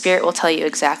the Spirit will tell you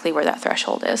exactly where that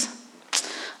threshold is.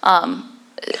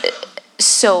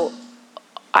 So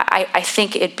I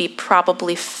think it'd be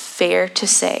probably fair to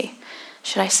say,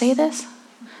 should I say this?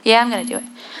 Yeah, I'm going to do it.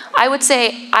 I would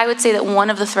say that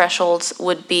one of the thresholds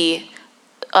would be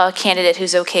a candidate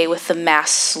who's okay with the mass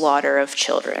slaughter of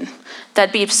children.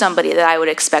 That'd be somebody that I would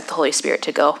expect the Holy Spirit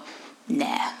to go,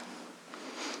 nah.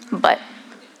 But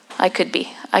I could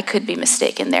be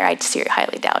mistaken there. I'd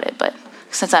highly doubt it. But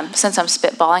since I'm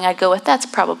spitballing, I'd go with that's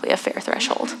probably a fair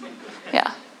threshold.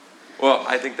 Yeah. Well,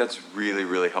 I think that's really,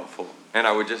 really helpful. And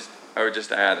I would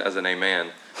just add as an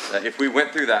amen that if we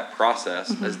went through that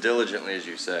process as diligently as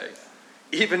you say,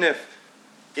 even if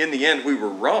in the end we were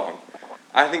wrong,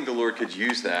 I think the Lord could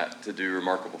use that to do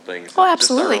remarkable things. Oh,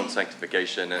 absolutely. Just our own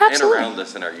sanctification and around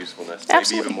us and our usefulness,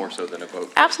 maybe even more so than a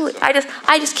vote. Absolutely. So.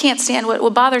 I just can't stand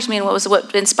what bothers me, and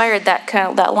what inspired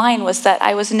that line was that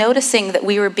I was noticing that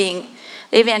we were being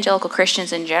evangelical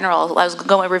Christians in general. I was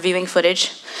reviewing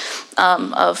footage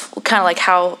of kind of like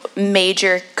how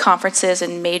major conferences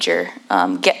and major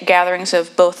gatherings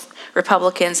of both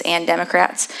Republicans and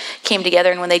Democrats came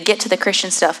together, and when they get to the Christian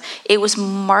stuff, it was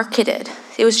marketed.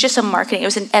 It was just a marketing. It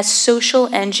was a social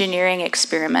engineering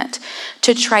experiment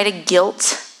to try to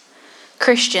guilt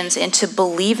Christians into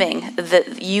believing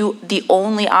that the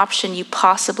only option you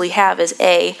possibly have is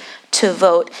A, to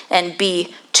vote, and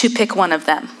B, to pick one of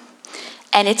them.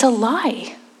 And it's a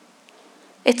lie.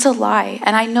 It's a lie.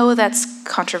 And I know that's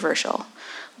controversial,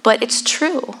 but it's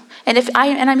true. And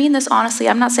I mean this honestly,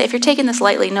 I'm not saying, if you're taking this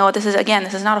lightly, no, this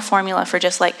is not a formula for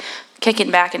just like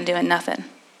kicking back and doing nothing.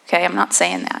 Okay, I'm not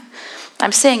saying that.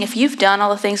 I'm saying if you've done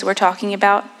all the things we're talking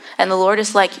about, and the Lord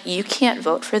is like, you can't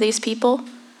vote for these people,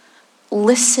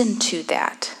 listen to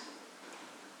that.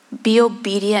 Be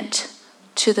obedient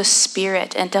to the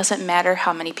Spirit, and it doesn't matter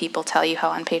how many people tell you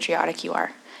how unpatriotic you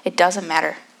are. It doesn't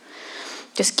matter.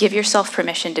 Just give yourself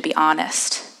permission to be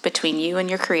honest between you and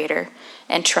your Creator,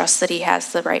 and trust that He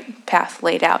has the right path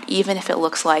laid out, even if it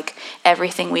looks like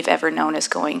everything we've ever known is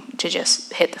going to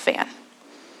just hit the fan.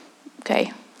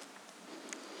 Okay?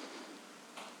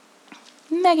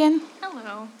 Megan.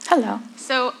 Hello. Hello.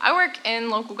 So I work in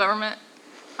local government.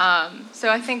 So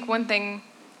I think one thing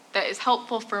that is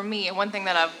helpful for me, and one thing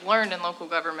that I've learned in local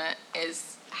government,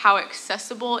 is how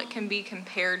accessible it can be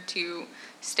compared to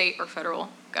state or federal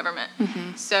government.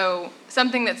 Mm-hmm. So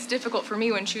something that's difficult for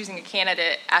me when choosing a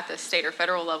candidate at the state or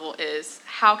federal level is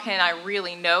how can I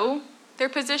really know their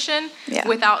position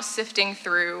without sifting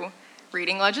through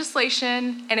reading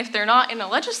legislation, and if they're not in a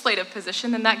legislative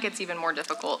position, then that gets even more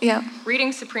difficult. Yeah.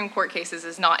 Reading Supreme Court cases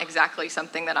is not exactly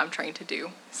something that I'm trained to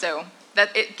do. So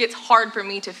that it gets hard for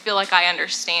me to feel like I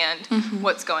understand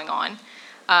what's going on.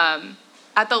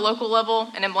 At the local level,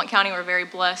 and in Blount County, we're very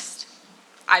blessed.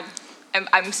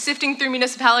 I'm sifting through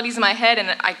municipalities in my head,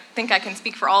 and I think I can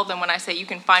speak for all of them when I say you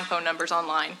can find phone numbers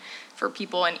online for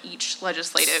people in each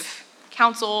legislative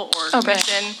council or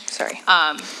commission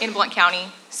in Blount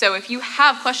County. So if you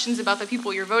have questions about the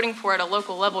people you're voting for at a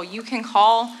local level, you can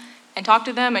call and talk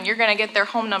to them, and you're going to get their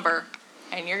home number,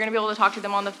 and you're going to be able to talk to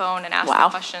them on the phone and ask them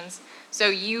questions. So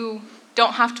you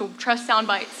don't have to trust sound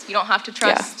bites. You don't have to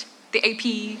trust the AP.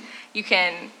 You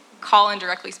can call and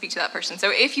directly speak to that person.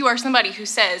 So if you are somebody who's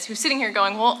sitting here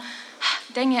going, well,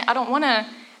 dang it, I don't want to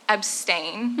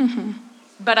abstain,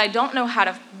 but I don't know how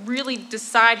to really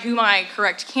decide who my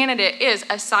correct candidate is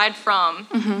aside from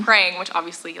praying, which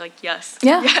obviously, yes.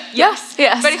 Yes.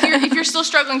 But if you're still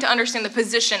struggling to understand the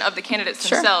position of the candidates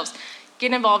themselves,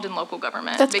 get involved in local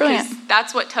government. That's because brilliant.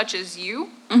 That's what touches you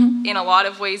in a lot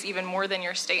of ways, even more than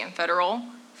your state and federal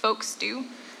folks do.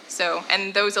 So,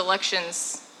 and those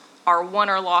elections are won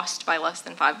or lost by less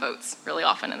than 5 votes really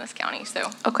often in this county.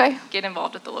 So get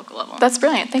involved at the local level. That's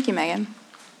brilliant. Thank you, Megan.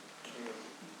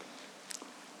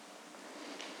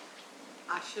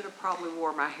 I should have probably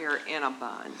wore my hair in a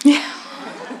bun.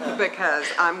 Because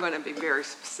I'm going to be very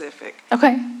specific.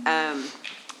 Okay.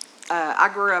 I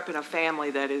grew up in a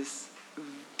family that is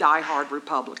diehard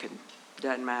Republican.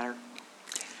 Doesn't matter.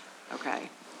 Okay.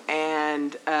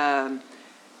 And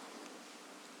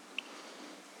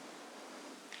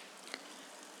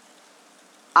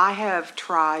I have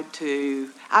tried to,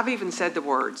 I've even said the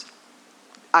words,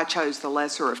 I chose the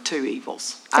lesser of two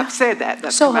evils. I've said that.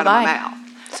 That's come out of my mouth.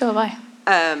 So have I.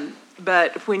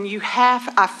 But when you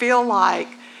I feel like,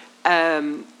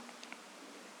 I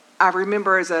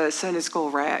remember as a Sunday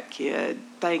school rat kid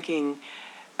thinking,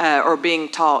 or being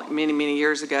taught many, many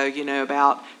years ago,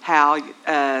 about how,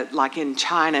 like in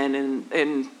China and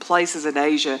in places in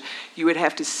Asia, you would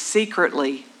have to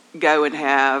secretly go and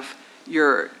have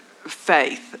your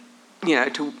faith,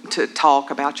 to talk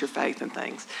about your faith and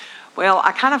things. Well,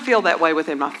 I kind of feel that way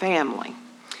within my family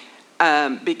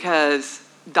because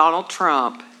Donald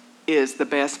Trump is the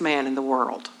best man in the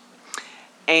world.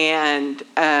 And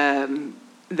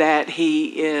that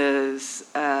he is,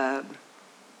 that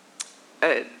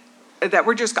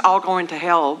we're just all going to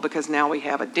hell because now we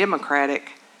have a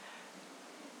Democratic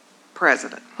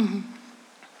president.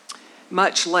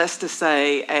 Much less to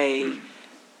say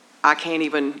I can't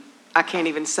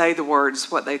even say the words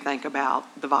what they think about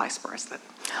the vice president.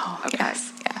 Oh, okay.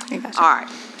 Yes. Yeah, gotcha. All right,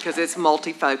 because it's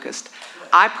multi-focused.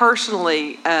 I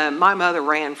personally, my mother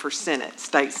ran for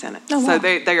state senate. Oh, wow. So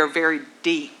they are very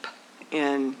deep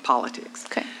in politics.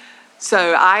 Okay.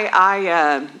 So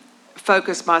I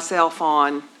focus myself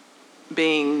on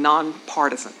being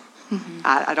nonpartisan.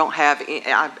 I don't have,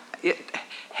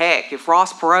 heck, if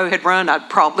Ross Perot had run, I'd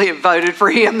probably have voted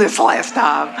for him this last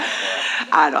time.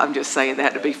 I'm just saying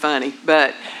that to be funny.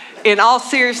 But in all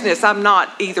seriousness, I'm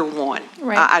not either one.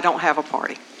 Right. I don't have a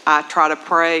party. I try to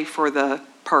pray for the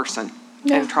person.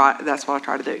 Yeah. And that's what I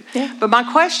try to do. Yeah. But my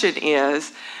question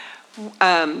is,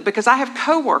 because I have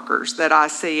coworkers that I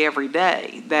see every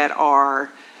day that are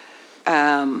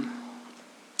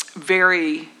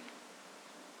very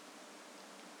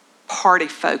party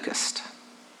focused.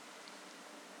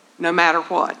 No matter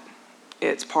what,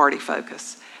 it's party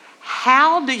focused.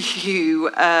 How do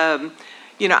you,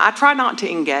 I try not to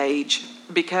engage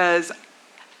because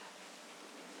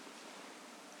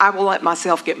I will let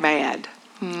myself get mad.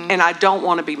 And I don't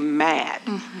want to be mad.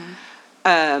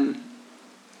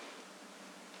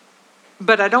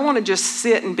 But I don't want to just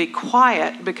sit and be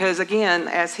quiet because, again,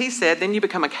 as he said, then you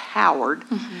become a coward.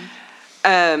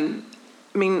 I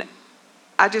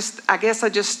guess I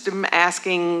just am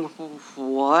asking,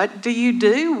 what do you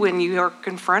do when you are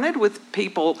confronted with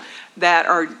people that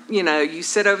are, you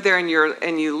sit over there and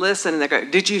you listen and they go,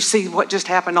 did you see what just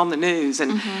happened on the news?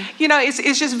 And,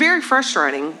 it's just very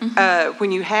frustrating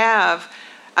when you have,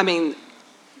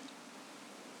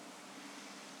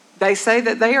 they say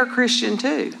that they are Christian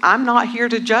too. I'm not here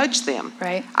to judge them.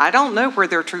 Right. I don't know where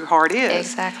their true heart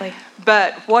is. Exactly.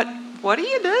 But what do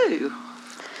you do?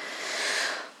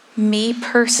 Me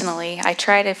personally, I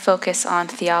try to focus on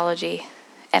theology,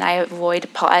 and I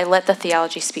let the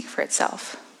theology speak for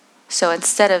itself. So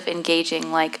instead of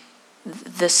engaging like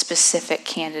the specific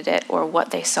candidate or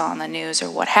what they saw on the news or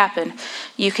what happened,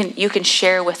 you can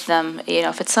share with them,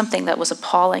 if it's something that was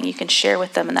appalling, you can share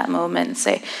with them in that moment and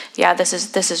say, yeah, this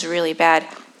is really bad.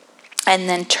 and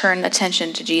then turn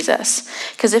attention to Jesus.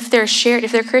 Because if they're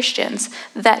Christians,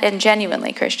 and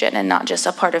genuinely Christian, and not just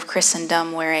a part of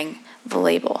Christendom wearing the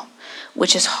label,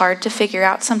 which is hard to figure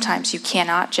out sometimes. You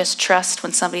cannot just trust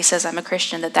when somebody says, I'm a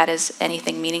Christian, that is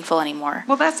anything meaningful anymore.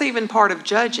 Well, that's even part of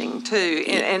judging too.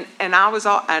 And I was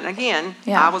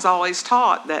always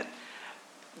taught that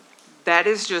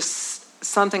is just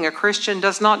something a Christian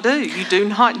does not do. You do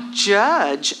not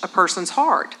judge a person's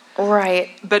heart.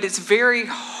 Right. But it's very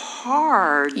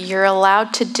hard. You're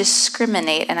allowed to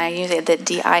discriminate, and I use the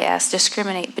DIS,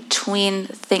 discriminate between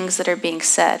things that are being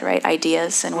said, right?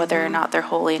 Ideas, and whether or not they're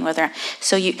holy, and whether.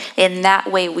 So in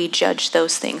that way, we judge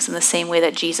those things in the same way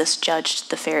that Jesus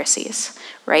judged the Pharisees,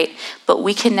 right? But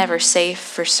we can never say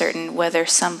for certain whether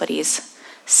somebody's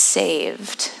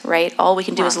saved, right? All we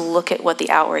can do is look at what the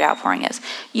outward outpouring is.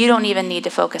 You don't even need to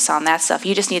focus on that stuff.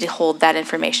 You just need to hold that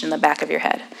information in the back of your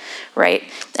head, right?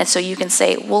 And so you can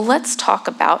say, well, let's talk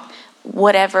about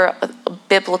whatever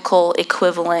biblical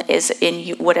equivalent is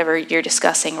in whatever you're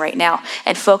discussing right now,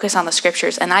 and focus on the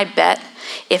scriptures. And I bet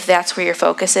if that's where your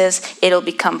focus is, it'll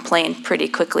become plain pretty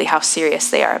quickly how serious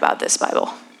they are about this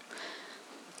Bible.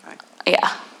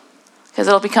 Yeah. Because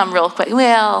it'll become real quick,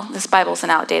 well, this Bible's an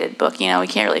outdated book, we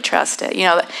can't really trust it,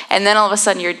 And then all of a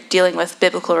sudden you're dealing with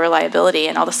biblical reliability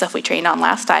and all the stuff we trained on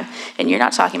last time, and you're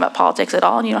not talking about politics at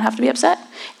all, and you don't have to be upset.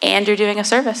 And you're doing a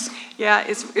service. Yeah,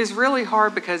 it's really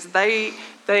hard because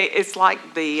it's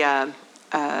like they are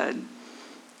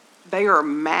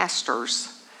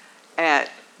masters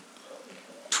at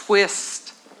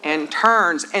twists and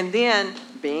turns, and then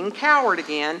being coward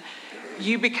again,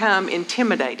 you become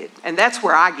intimidated, and that's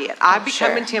where I get. I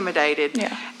become intimidated,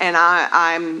 and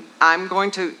I'm going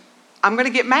to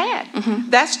get mad. Mm-hmm.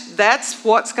 That's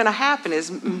what's going to happen.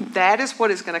 That is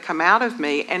what is going to come out of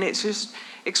me, and it's just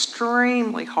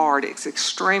extremely hard. It's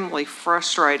extremely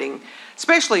frustrating,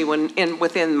 especially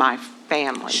within my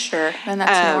family. Sure, and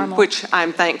that's normal. Which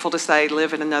I'm thankful to say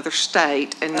live in another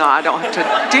state, and I don't have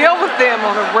to deal with them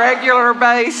on a regular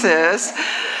basis.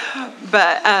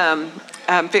 But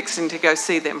I'm fixing to go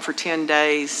see them for 10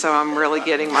 days, so I'm really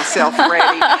getting myself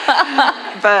ready.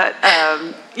 But,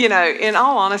 in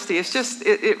all honesty, it's just,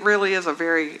 it really is a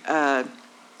very, to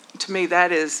me,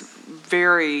 that is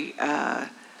very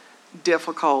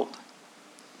difficult,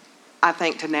 I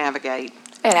think, to navigate.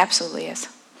 It absolutely is.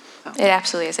 It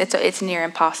absolutely is. It's near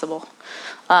impossible.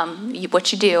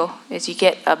 What you do is you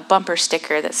get a bumper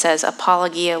sticker that says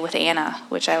Apologia with Anna,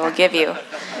 which I will give you.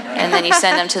 And then you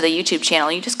send them to the YouTube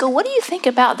channel. You just go, what do you think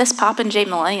about this Poppin' J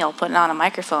Millennial putting on a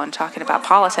microphone talking about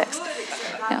politics?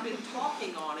 I've been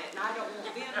talking on it, and I don't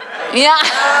want them to. Yeah.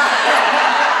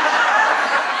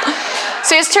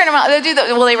 So just turn them out.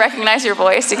 Will they recognize your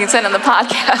voice? You can send them the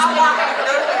podcast.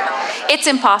 It's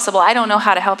impossible. I don't know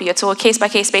how to help you. It's a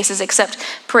case-by-case basis, except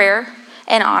prayer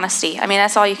and honesty. I mean,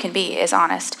 that's all you can be, is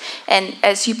honest. And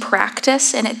as you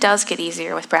practice, and it does get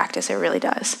easier with practice, it really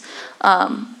does.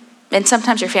 And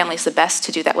sometimes your family's the best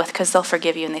to do that with, because they'll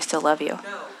forgive you and they still love you.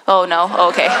 No. Oh, no?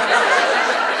 Okay.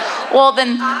 Well,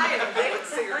 then. I am dead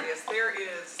serious.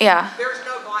 There's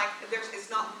no black,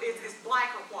 it's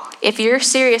black or white. If you're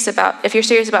serious about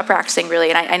practicing, really,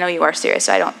 and I know you are serious,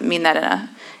 so I don't mean that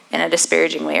in a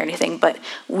disparaging way or anything, but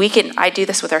I do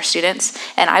this with our students,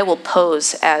 and I will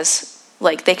pose as,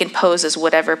 they can pose as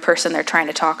whatever person they're trying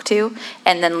to talk to,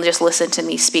 and then just listen to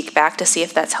me speak back to see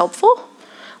if that's helpful.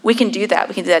 We can do that.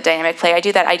 We can do that dynamic play. I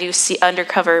do that. I do see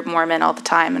undercover Mormon all the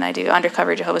time, and I do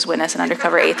undercover Jehovah's Witness and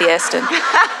undercover atheist, and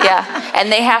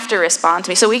and they have to respond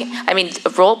to me. So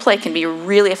role play can be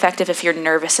really effective if you're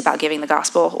nervous about giving the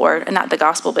gospel, or not the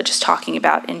gospel, but just talking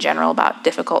about in general about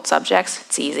difficult subjects.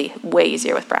 It's easy, way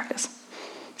easier with practice.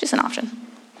 Just an option.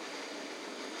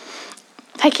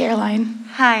 Hi, Caroline.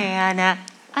 Hi, Anna.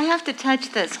 I have to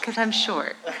touch this because I'm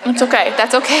short. It's okay.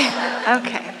 That's okay.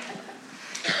 Okay.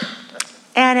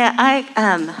 Anna,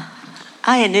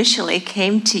 I initially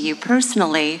came to you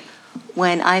personally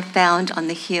when I found, on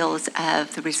the heels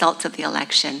of the results of the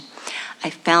election, I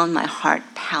found my heart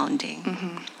pounding.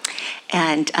 Mm-hmm.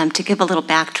 And to give a little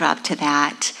backdrop to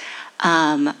that,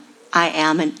 I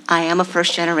am a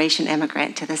first-generation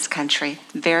immigrant to this country.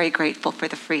 Very grateful for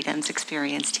the freedoms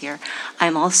experienced here.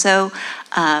 I'm also,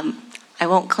 I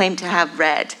won't claim to have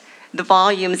read the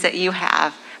volumes that you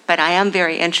have, but I am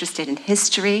very interested in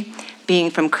history.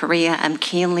 Being from Korea, I'm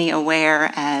keenly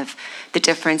aware of the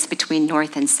difference between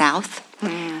North and South.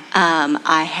 Mm.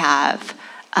 I have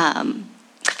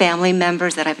family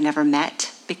members that I've never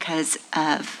met because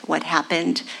of what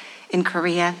happened in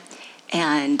Korea,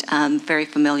 and I'm very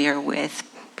familiar with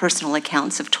personal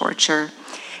accounts of torture.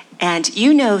 And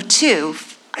you know, too,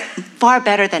 far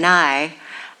better than I,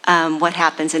 what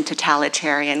happens in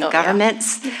totalitarian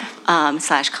governments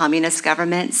 / communist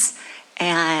governments.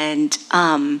 And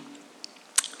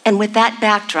with that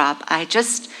backdrop,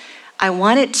 I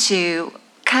wanted to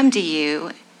come to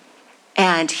you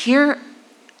and hear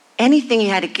anything you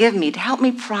had to give me to help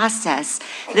me process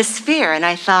this fear. And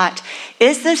I thought,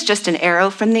 is this just an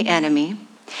arrow from the enemy?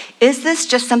 Is this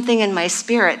just something in my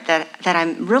spirit that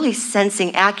I'm really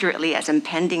sensing accurately as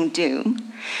impending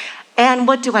doom? And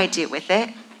what do I do with it?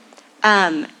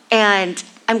 And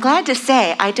I'm glad to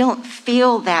say I don't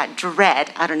feel that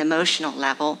dread at an emotional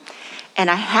level.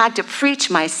 And I had to preach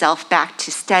myself back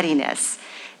to steadiness,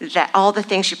 that all the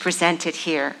things you presented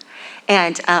here.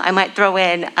 And I might throw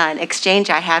in an exchange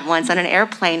I had once on an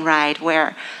airplane ride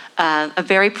where a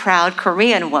very proud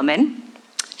Korean woman,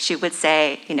 she would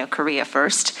say, Korea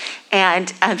first.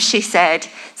 And she said,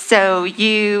 so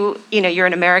you're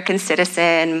an American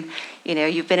citizen,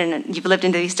 you've lived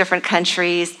in these different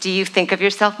countries. Do you think of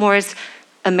yourself more as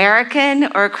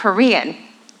American or Korean?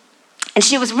 And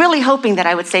she was really hoping that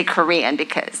I would say Korean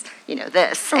because,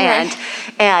 this. Right.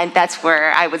 And that's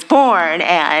where I was born.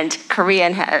 And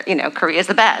Korean, Korea's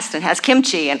the best and has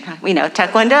kimchi and,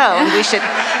 taekwondo. And we should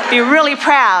be really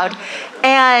proud.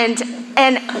 And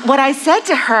what I said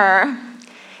to her,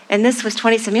 and this was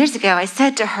 20-some years ago, I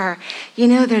said to her,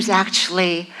 there's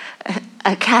actually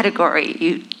a category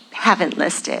you haven't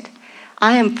listed.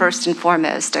 I am first and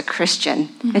foremost a Christian.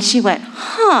 Mm-hmm. And she went,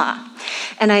 huh.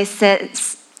 And I said,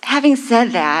 having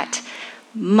said that,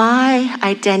 my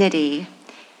identity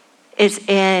is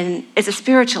a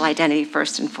spiritual identity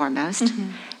first and foremost. Mm-hmm.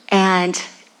 And,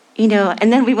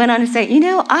 and then we went on to say,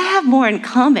 I have more in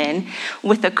common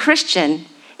with a Christian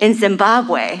in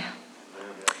Zimbabwe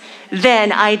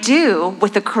than I do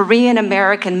with a Korean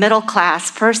American middle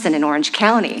class person in Orange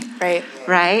County. Right.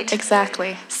 Right?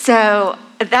 Exactly. So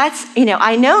that's,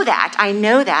 I know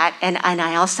that. And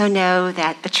I also know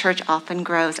that the church often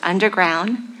grows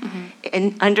underground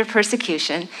and under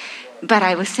persecution. But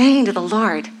I was saying to the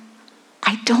Lord,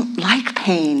 I don't like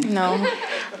pain. No.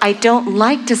 I don't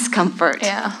like discomfort.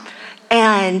 Yeah.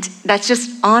 And that's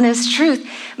just honest truth.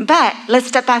 But let's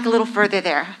step back a little further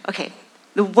there. Okay.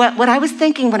 What I was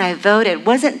thinking when I voted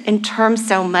wasn't in terms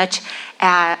so much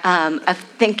of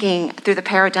thinking through the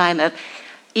paradigm of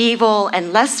evil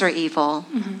and lesser evil.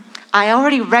 Mm-hmm. I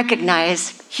already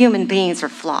recognize human beings are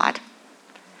flawed.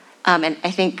 And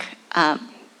I think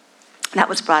that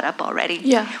was brought up already.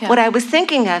 Yeah. What I was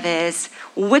thinking of is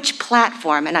which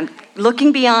platform, and I'm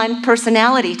looking beyond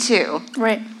personality too.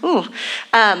 Right.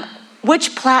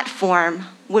 Which platform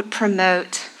would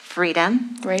promote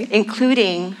freedom, right,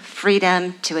 including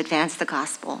freedom to advance the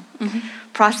gospel. Mm-hmm.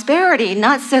 Prosperity,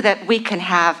 not so that we can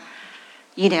have,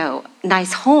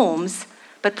 nice homes,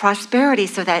 but prosperity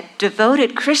so that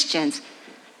devoted Christians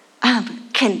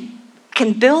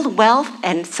can build wealth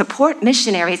and support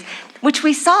missionaries, which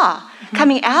we saw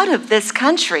coming out of this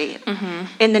country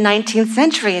in the 19th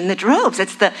century in the droves.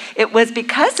 It was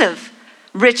because of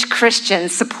rich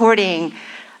Christians supporting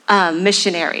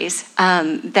missionaries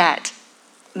that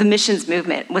the missions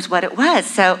movement was what it was.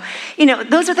 So,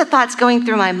 those are the thoughts going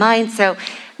through my mind. So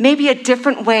maybe a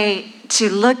different way to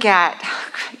look at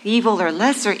evil or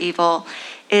lesser evil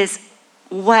is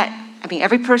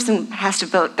every person has to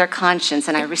vote their conscience,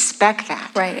 and I respect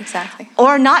that. Right, exactly.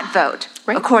 Or not vote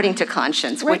according to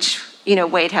conscience, which,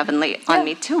 weighed heavily on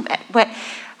me too. But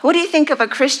what do you think of a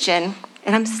Christian?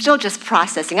 And I'm still just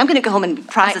processing. I'm going to go home and be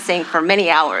processing for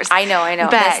many hours. I know. But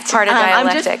that's part of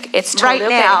dialectic. It's totally right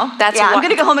now. Okay. I'm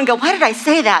going to go home and go, why did I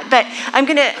say that? But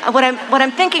what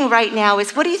I'm thinking right now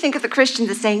is, what do you think of the Christians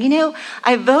as saying,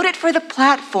 I voted for the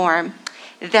platform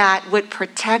that would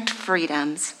protect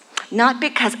freedoms, not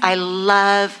because I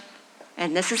love,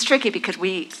 and this is tricky because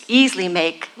we easily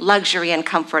make luxury and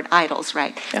comfort idols,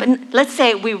 right? Yeah. But let's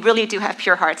say we really do have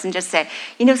pure hearts and just say,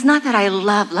 it's not that I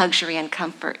love luxury and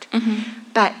comfort,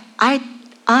 but I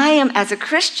am, as a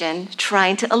Christian,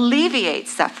 trying to alleviate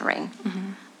suffering.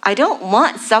 I don't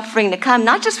want suffering to come,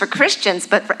 not just for Christians,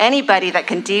 but for anybody that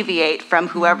can deviate from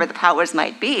whoever the powers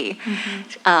might be.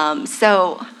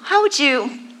 So how would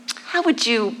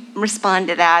you respond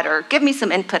to that, or give me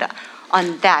some input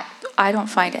on that? I don't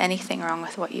find anything wrong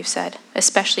with what you said,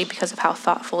 especially because of how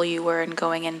thoughtful you were in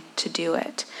going in to do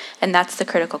it. And that's the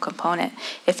critical component.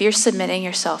 If you're submitting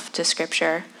yourself to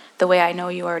Scripture the way I know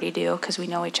you already do, because we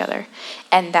know each other,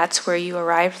 and that's where you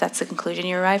arrived, that's the conclusion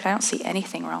you arrived, I don't see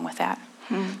anything wrong with that.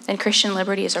 And Christian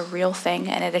liberty is a real thing,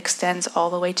 and it extends all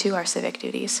the way to our civic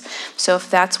duties. So if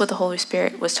that's what the Holy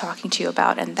Spirit was talking to you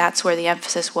about, and that's where the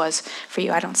emphasis was for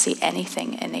you, I don't see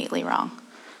anything innately wrong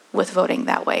with voting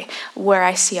that way. Where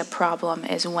I see a problem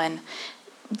is when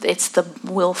it's the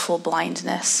willful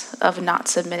blindness of not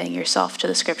submitting yourself to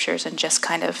the scriptures and just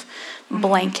kind of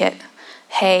blanket,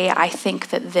 hey, I think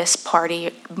that this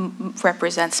party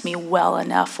represents me well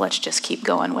enough, let's just keep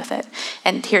going with it.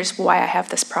 And here's why I have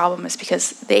this problem, is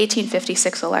because the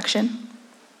 1856 election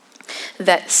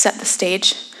that set the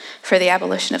stage for the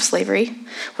abolition of slavery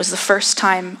was the first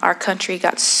time our country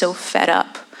got so fed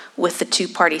up with the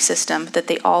two-party system that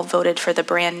they all voted for the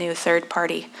brand new third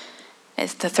party.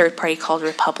 It's the third party called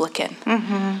Republican,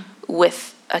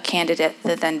 with a candidate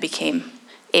that then became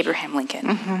Abraham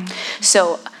Lincoln.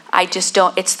 So I just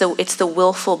don't. It's the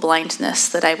willful blindness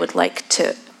that I would like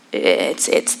to. It's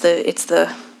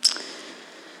the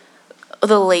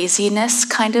laziness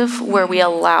kind of, where we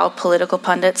allow political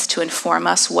pundits to inform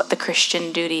us what the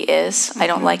Christian duty is. I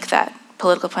don't like that.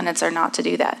 Political pundits are not to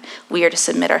do that. We are to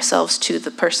submit ourselves to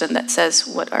the person that says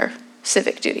what our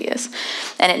civic duty is.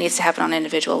 And it needs to happen on an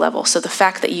individual level. So the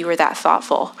fact that you were that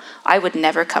thoughtful, I would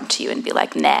never come to you and be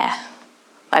like, nah.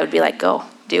 I would be like, go,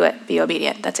 do it, be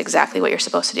obedient. That's exactly what you're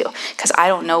supposed to do. Because I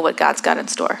don't know what God's got in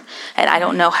store. And I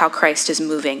don't know how Christ is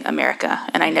moving America.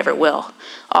 And I never will.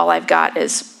 All I've got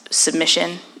is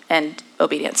submission and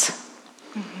obedience.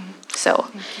 So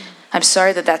I'm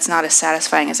sorry that that's not as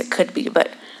satisfying as it could be,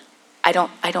 but I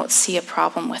don't see a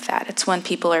problem with that. It's when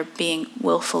people are being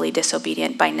willfully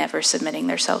disobedient by never submitting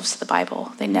themselves to the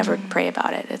Bible. They never pray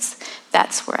about it.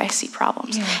 That's where I see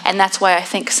problems. And that's why I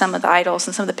think some of the idols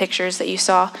and some of the pictures that you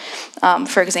saw,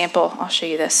 for example, I'll show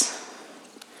you this.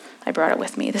 I brought it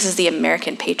with me. This is the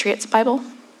American Patriots Bible.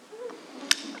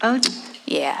 Oh.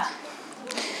 Yeah.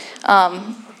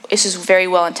 This is very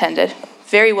well intended,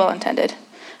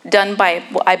 done by,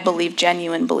 I believe,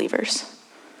 genuine believers.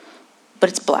 But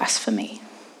it's blasphemy,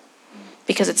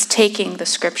 because it's taking the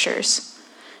scriptures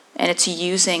and it's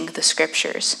using the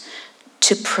scriptures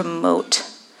to promote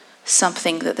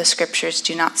something that the scriptures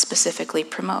do not specifically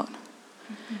promote.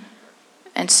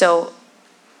 And so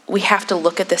we have to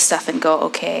look at this stuff and go,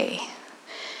 okay,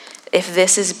 if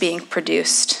this is being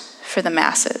produced for the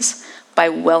masses by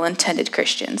well-intended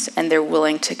Christians and they're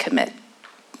willing to commit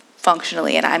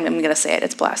functionally, and I'm going to say it,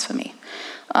 it's blasphemy.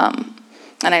 And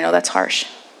I know that's harsh.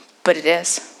 But it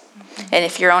is. And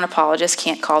if your own apologist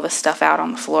can't call this stuff out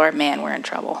on the floor, man, we're in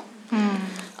trouble.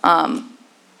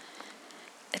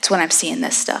 It's when I'm seeing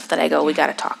this stuff that I go, we got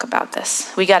to talk about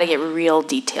this. We got to get real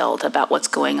detailed about what's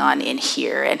going on in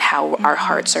here and how our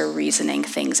hearts are reasoning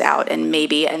things out. And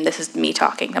maybe, and this is me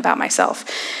talking about myself,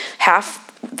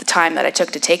 half the time that I took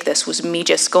to take this was me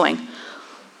just going,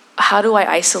 how do I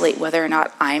isolate whether or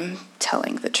not I'm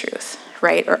telling the truth?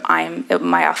 Right? Or I'm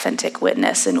my authentic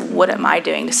witness, and what am I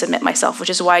doing to submit myself? Which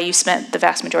is why you spent the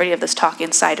vast majority of this talk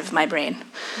inside of my brain.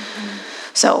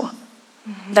 So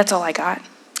that's all I got.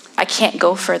 I can't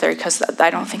go further because I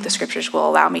don't think the scriptures will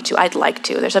allow me to. I'd like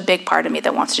to. There's a big part of me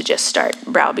that wants to just start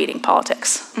browbeating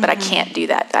politics, but I can't do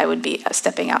that. I would be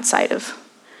stepping outside of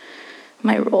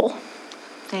my role.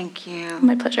 Thank you.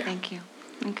 My pleasure. Thank you.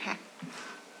 Okay.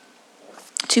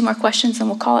 2 more questions and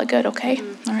we'll call it good, okay?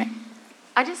 All right.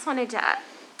 I just wanted to,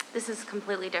 this is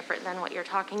completely different than what you're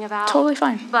talking about. Totally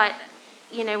fine. But,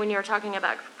 you know, when you're talking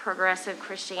about progressive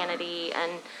Christianity,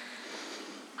 and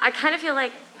I kind of feel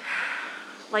like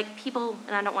people,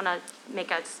 and I don't want to make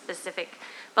a specific,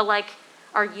 but like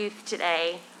our youth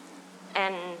today,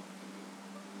 and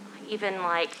even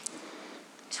like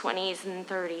 20s and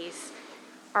 30s,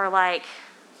 are like,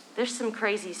 there's some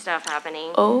crazy stuff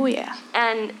happening. Oh, yeah.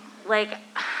 And like,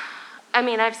 I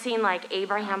mean, I've seen like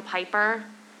Abraham Piper,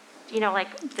 you know,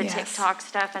 like the TikTok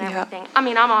stuff and everything. I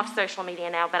mean, I'm off social media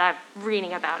now, but I'm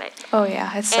reading about it. Oh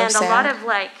yeah, it's so sad. And a lot of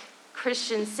like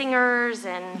Christian singers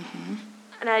and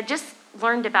I just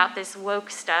learned about this woke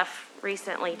stuff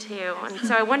recently too. And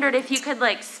so I wondered if you could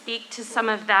like speak to some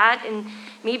of that and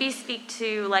maybe speak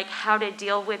to like how to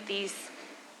deal with these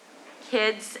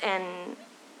kids, and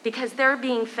because they're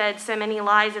being fed so many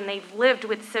lies and they've lived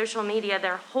with social media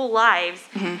their whole lives,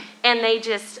 and they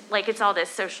just, like, it's all this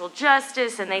social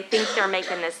justice, and they think they're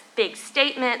making this big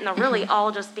statement, and they're really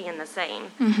all just being the same.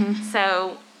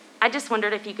 So I just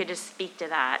wondered if you could just speak to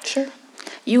that. Sure.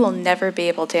 You will never be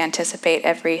able to anticipate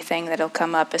everything that'll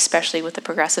come up, especially with the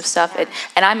progressive stuff.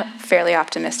 And I'm a fairly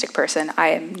optimistic person. I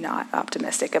am not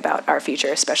optimistic about our future,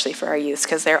 especially for our youth,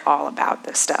 because they're all about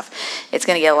this stuff. It's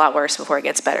going to get a lot worse before it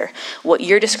gets better. What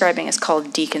you're describing is called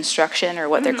deconstruction, or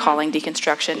what they're calling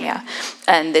deconstruction, yeah.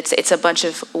 And it's a bunch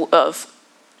of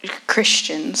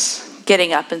Christians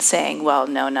getting up and saying, well,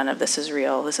 no, none of this is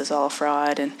real. This is all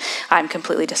fraud, and I'm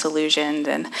completely disillusioned,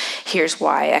 and here's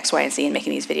why, X, Y, and Z, and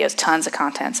making these videos. Tons of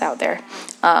content's out there.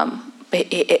 And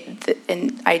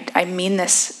I mean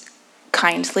this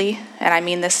kindly, and I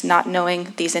mean this not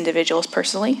knowing these individuals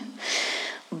personally,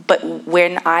 but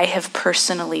when I have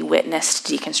personally witnessed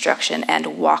deconstruction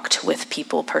and walked with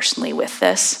people personally with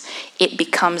this, it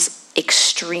becomes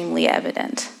extremely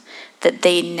evident that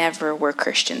they never were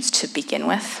Christians to begin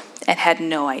with and had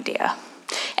no idea.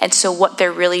 And so what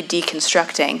they're really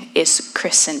deconstructing is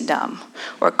Christendom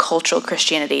or cultural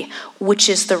Christianity, which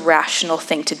is the rational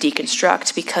thing to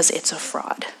deconstruct because it's a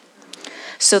fraud.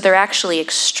 So they're actually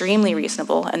extremely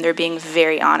reasonable, and they're being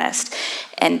very honest.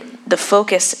 And the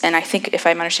focus, and I think if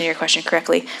I'm understanding your question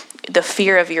correctly, the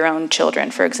fear of your own children,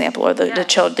 for example, or the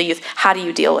youth, how do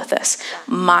you deal with this?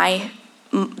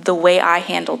 The way I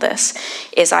handle this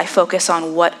is I focus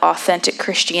on what authentic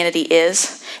Christianity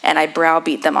is, and I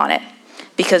browbeat them on it.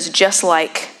 Because just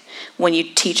like when you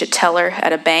teach a teller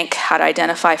at a bank how to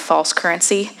identify false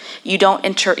currency, you don't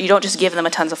just give them a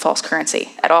tons of false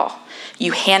currency at all.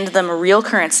 You hand them real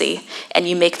currency and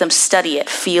you make them study it,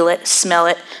 feel it, smell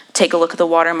it, take a look at the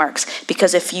watermarks.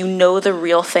 Because if you know the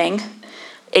real thing,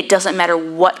 it doesn't matter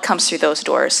what comes through those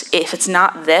doors. If it's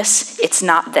not this, it's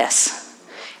not this.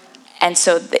 And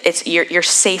so you're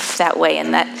safe that way,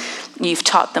 in that you've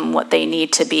taught them what they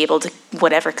need to be able to,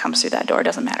 whatever comes through that door,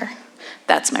 doesn't matter.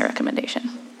 That's my recommendation.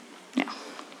 Yeah.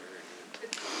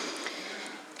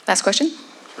 Last question?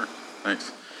 Sure,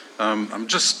 thanks. I'm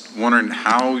just wondering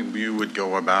how you would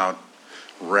go about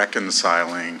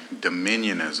reconciling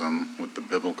dominionism with the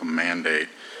biblical mandate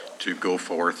to go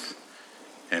forth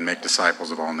and make disciples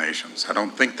of all nations. I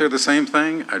don't think they're the same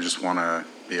thing. I just want to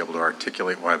be able to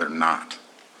articulate why they're not.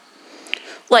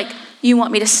 Like, you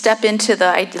want me to step into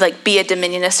be a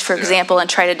dominionist, for example, and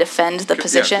try to defend the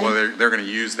position? Yeah, well, they're going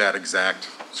to use that exact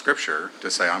scripture to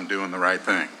say, I'm doing the right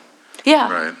thing.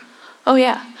 Yeah. Right. Oh,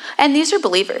 yeah. And these are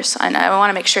believers, and I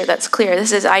want to make sure that's clear.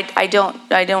 This is, I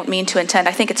don't mean to intend,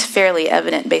 I think it's fairly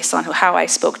evident based on how I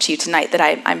spoke to you tonight that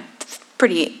I'm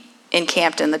pretty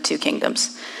encamped in the two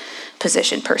kingdoms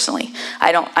position personally.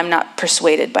 I'm not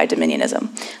persuaded by dominionism.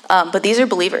 But these are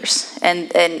believers,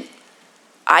 and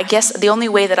I guess the only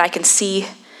way that I can see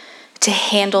to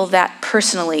handle that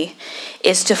personally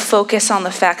is to focus on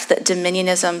the fact that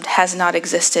dominionism has not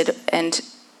existed and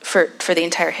for the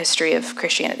entire history of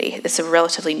Christianity. It's a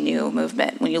relatively new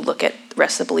movement when you look at the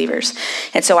rest of the believers.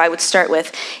 And so I would start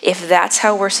with, if that's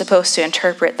how we're supposed to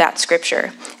interpret that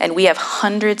scripture, and we have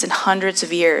hundreds and hundreds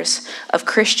of years of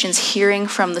Christians hearing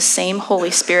from the same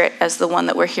Holy Spirit as the one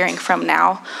that we're hearing from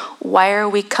now, why are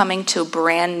we coming to a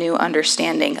brand new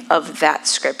understanding of that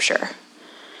scripture?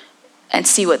 And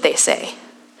see what they say.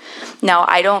 Now,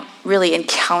 I don't really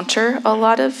encounter a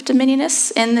lot of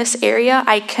dominionists in this area.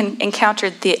 I can encounter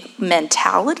the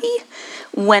mentality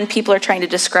when people are trying to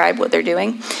describe what they're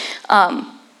doing.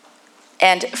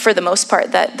 And for the most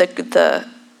part, that the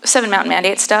Seven Mountain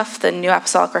Mandate stuff, the New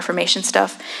Apostolic Reformation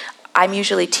stuff, I'm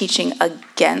usually teaching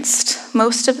against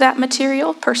most of that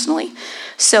material personally.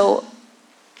 So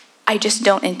I just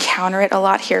don't encounter it a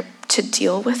lot here to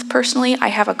deal with personally. I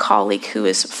have a colleague who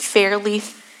is fairly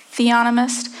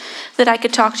theonomist that I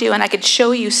could talk to, and I could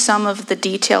show you some of the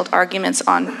detailed arguments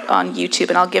on YouTube,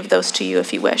 and I'll give those to you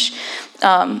if you wish.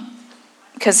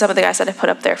 Because some of the guys that I put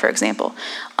up there, for example,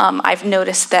 I've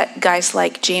noticed that guys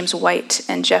like James White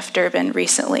and Jeff Durbin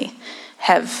recently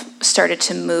have started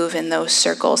to move in those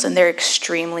circles, and they're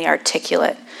extremely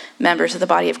articulate members of the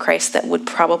body of Christ that would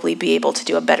probably be able to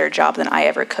do a better job than I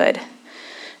ever could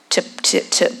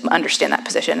to understand that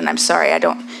position. And I'm sorry, I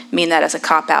don't mean that as a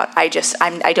cop-out. I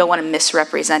don't want to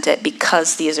misrepresent it,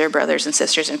 because these are brothers and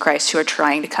sisters in Christ who are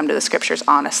trying to come to the scriptures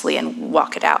honestly and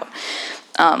walk it out.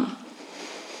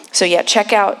 So yeah,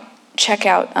 check out.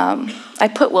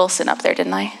 I put Wilson up there,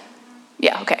 didn't I?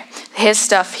 Yeah, okay. His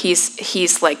stuff,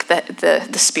 he's like the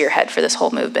spearhead for this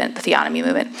whole movement, the theonomy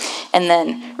movement. And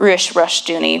then Rush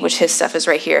Rushdoony, which his stuff is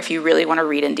right here. If you really want to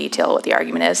read in detail what the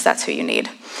argument is, that's who you need.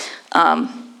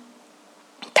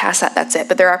 Past that, that's it.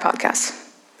 But there are podcasts.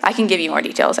 I can give you more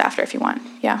details after if you want.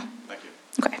 Yeah? Thank you.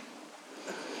 Okay.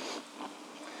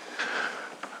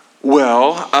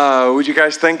 Well, would you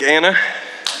guys thank Anna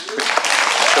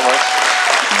so much?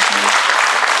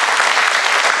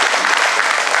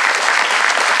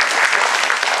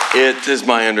 It is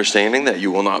my understanding that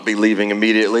you will not be leaving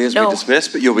immediately as we dismiss,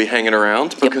 but you'll be hanging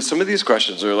around because some of these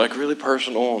questions are like really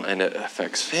personal, and it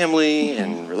affects family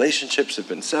and relationships have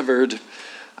been severed.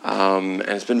 And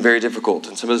it's been very difficult,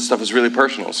 and some of this stuff is really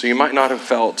personal. So you might not have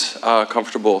felt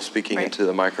comfortable speaking into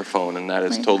the microphone, and that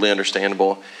is totally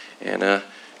understandable. Anna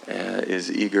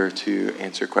is eager to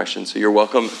answer questions, so you're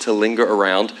welcome to linger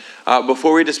around.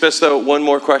 Before we dismiss, though, one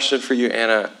more question for you,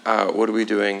 Anna. What are we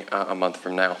doing a month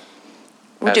from now?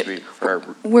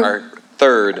 Our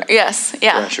third Yes,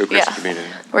 yeah, Ratio Christi yeah. Community.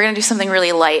 We're gonna do something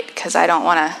really light because I don't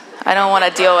want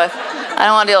to deal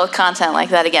with content like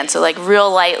that again. So like real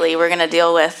lightly, we're gonna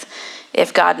deal with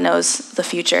if God knows the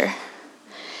future,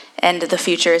 and the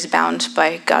future is bound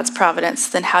by God's providence.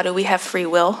 Then how do we have free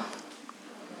will?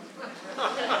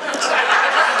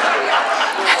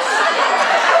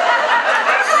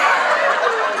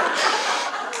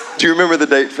 Do you remember the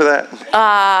date for that?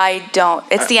 I don't.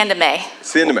 It's the end of May.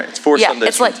 It's the end of May. It's 4 Sundays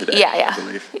it's from like, today, yeah. I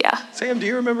believe. Yeah. Sam, do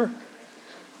you remember?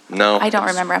 No. I don't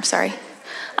remember. I'm sorry.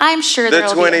 I'm sure The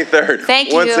there will be. 23rd. Thank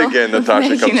you. Once again, Natasha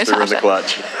Thank you, comes through in the Natasha.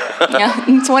 clutch. Yeah,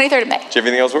 23rd of May. Do you have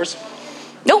anything else for us?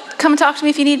 Nope. Come and talk to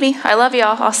me if you need me. I love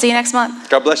y'all. I'll see you next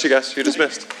month. God bless you guys. You're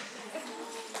dismissed.